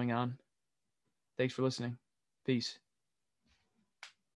news that's going on. Thanks for listening. Peace.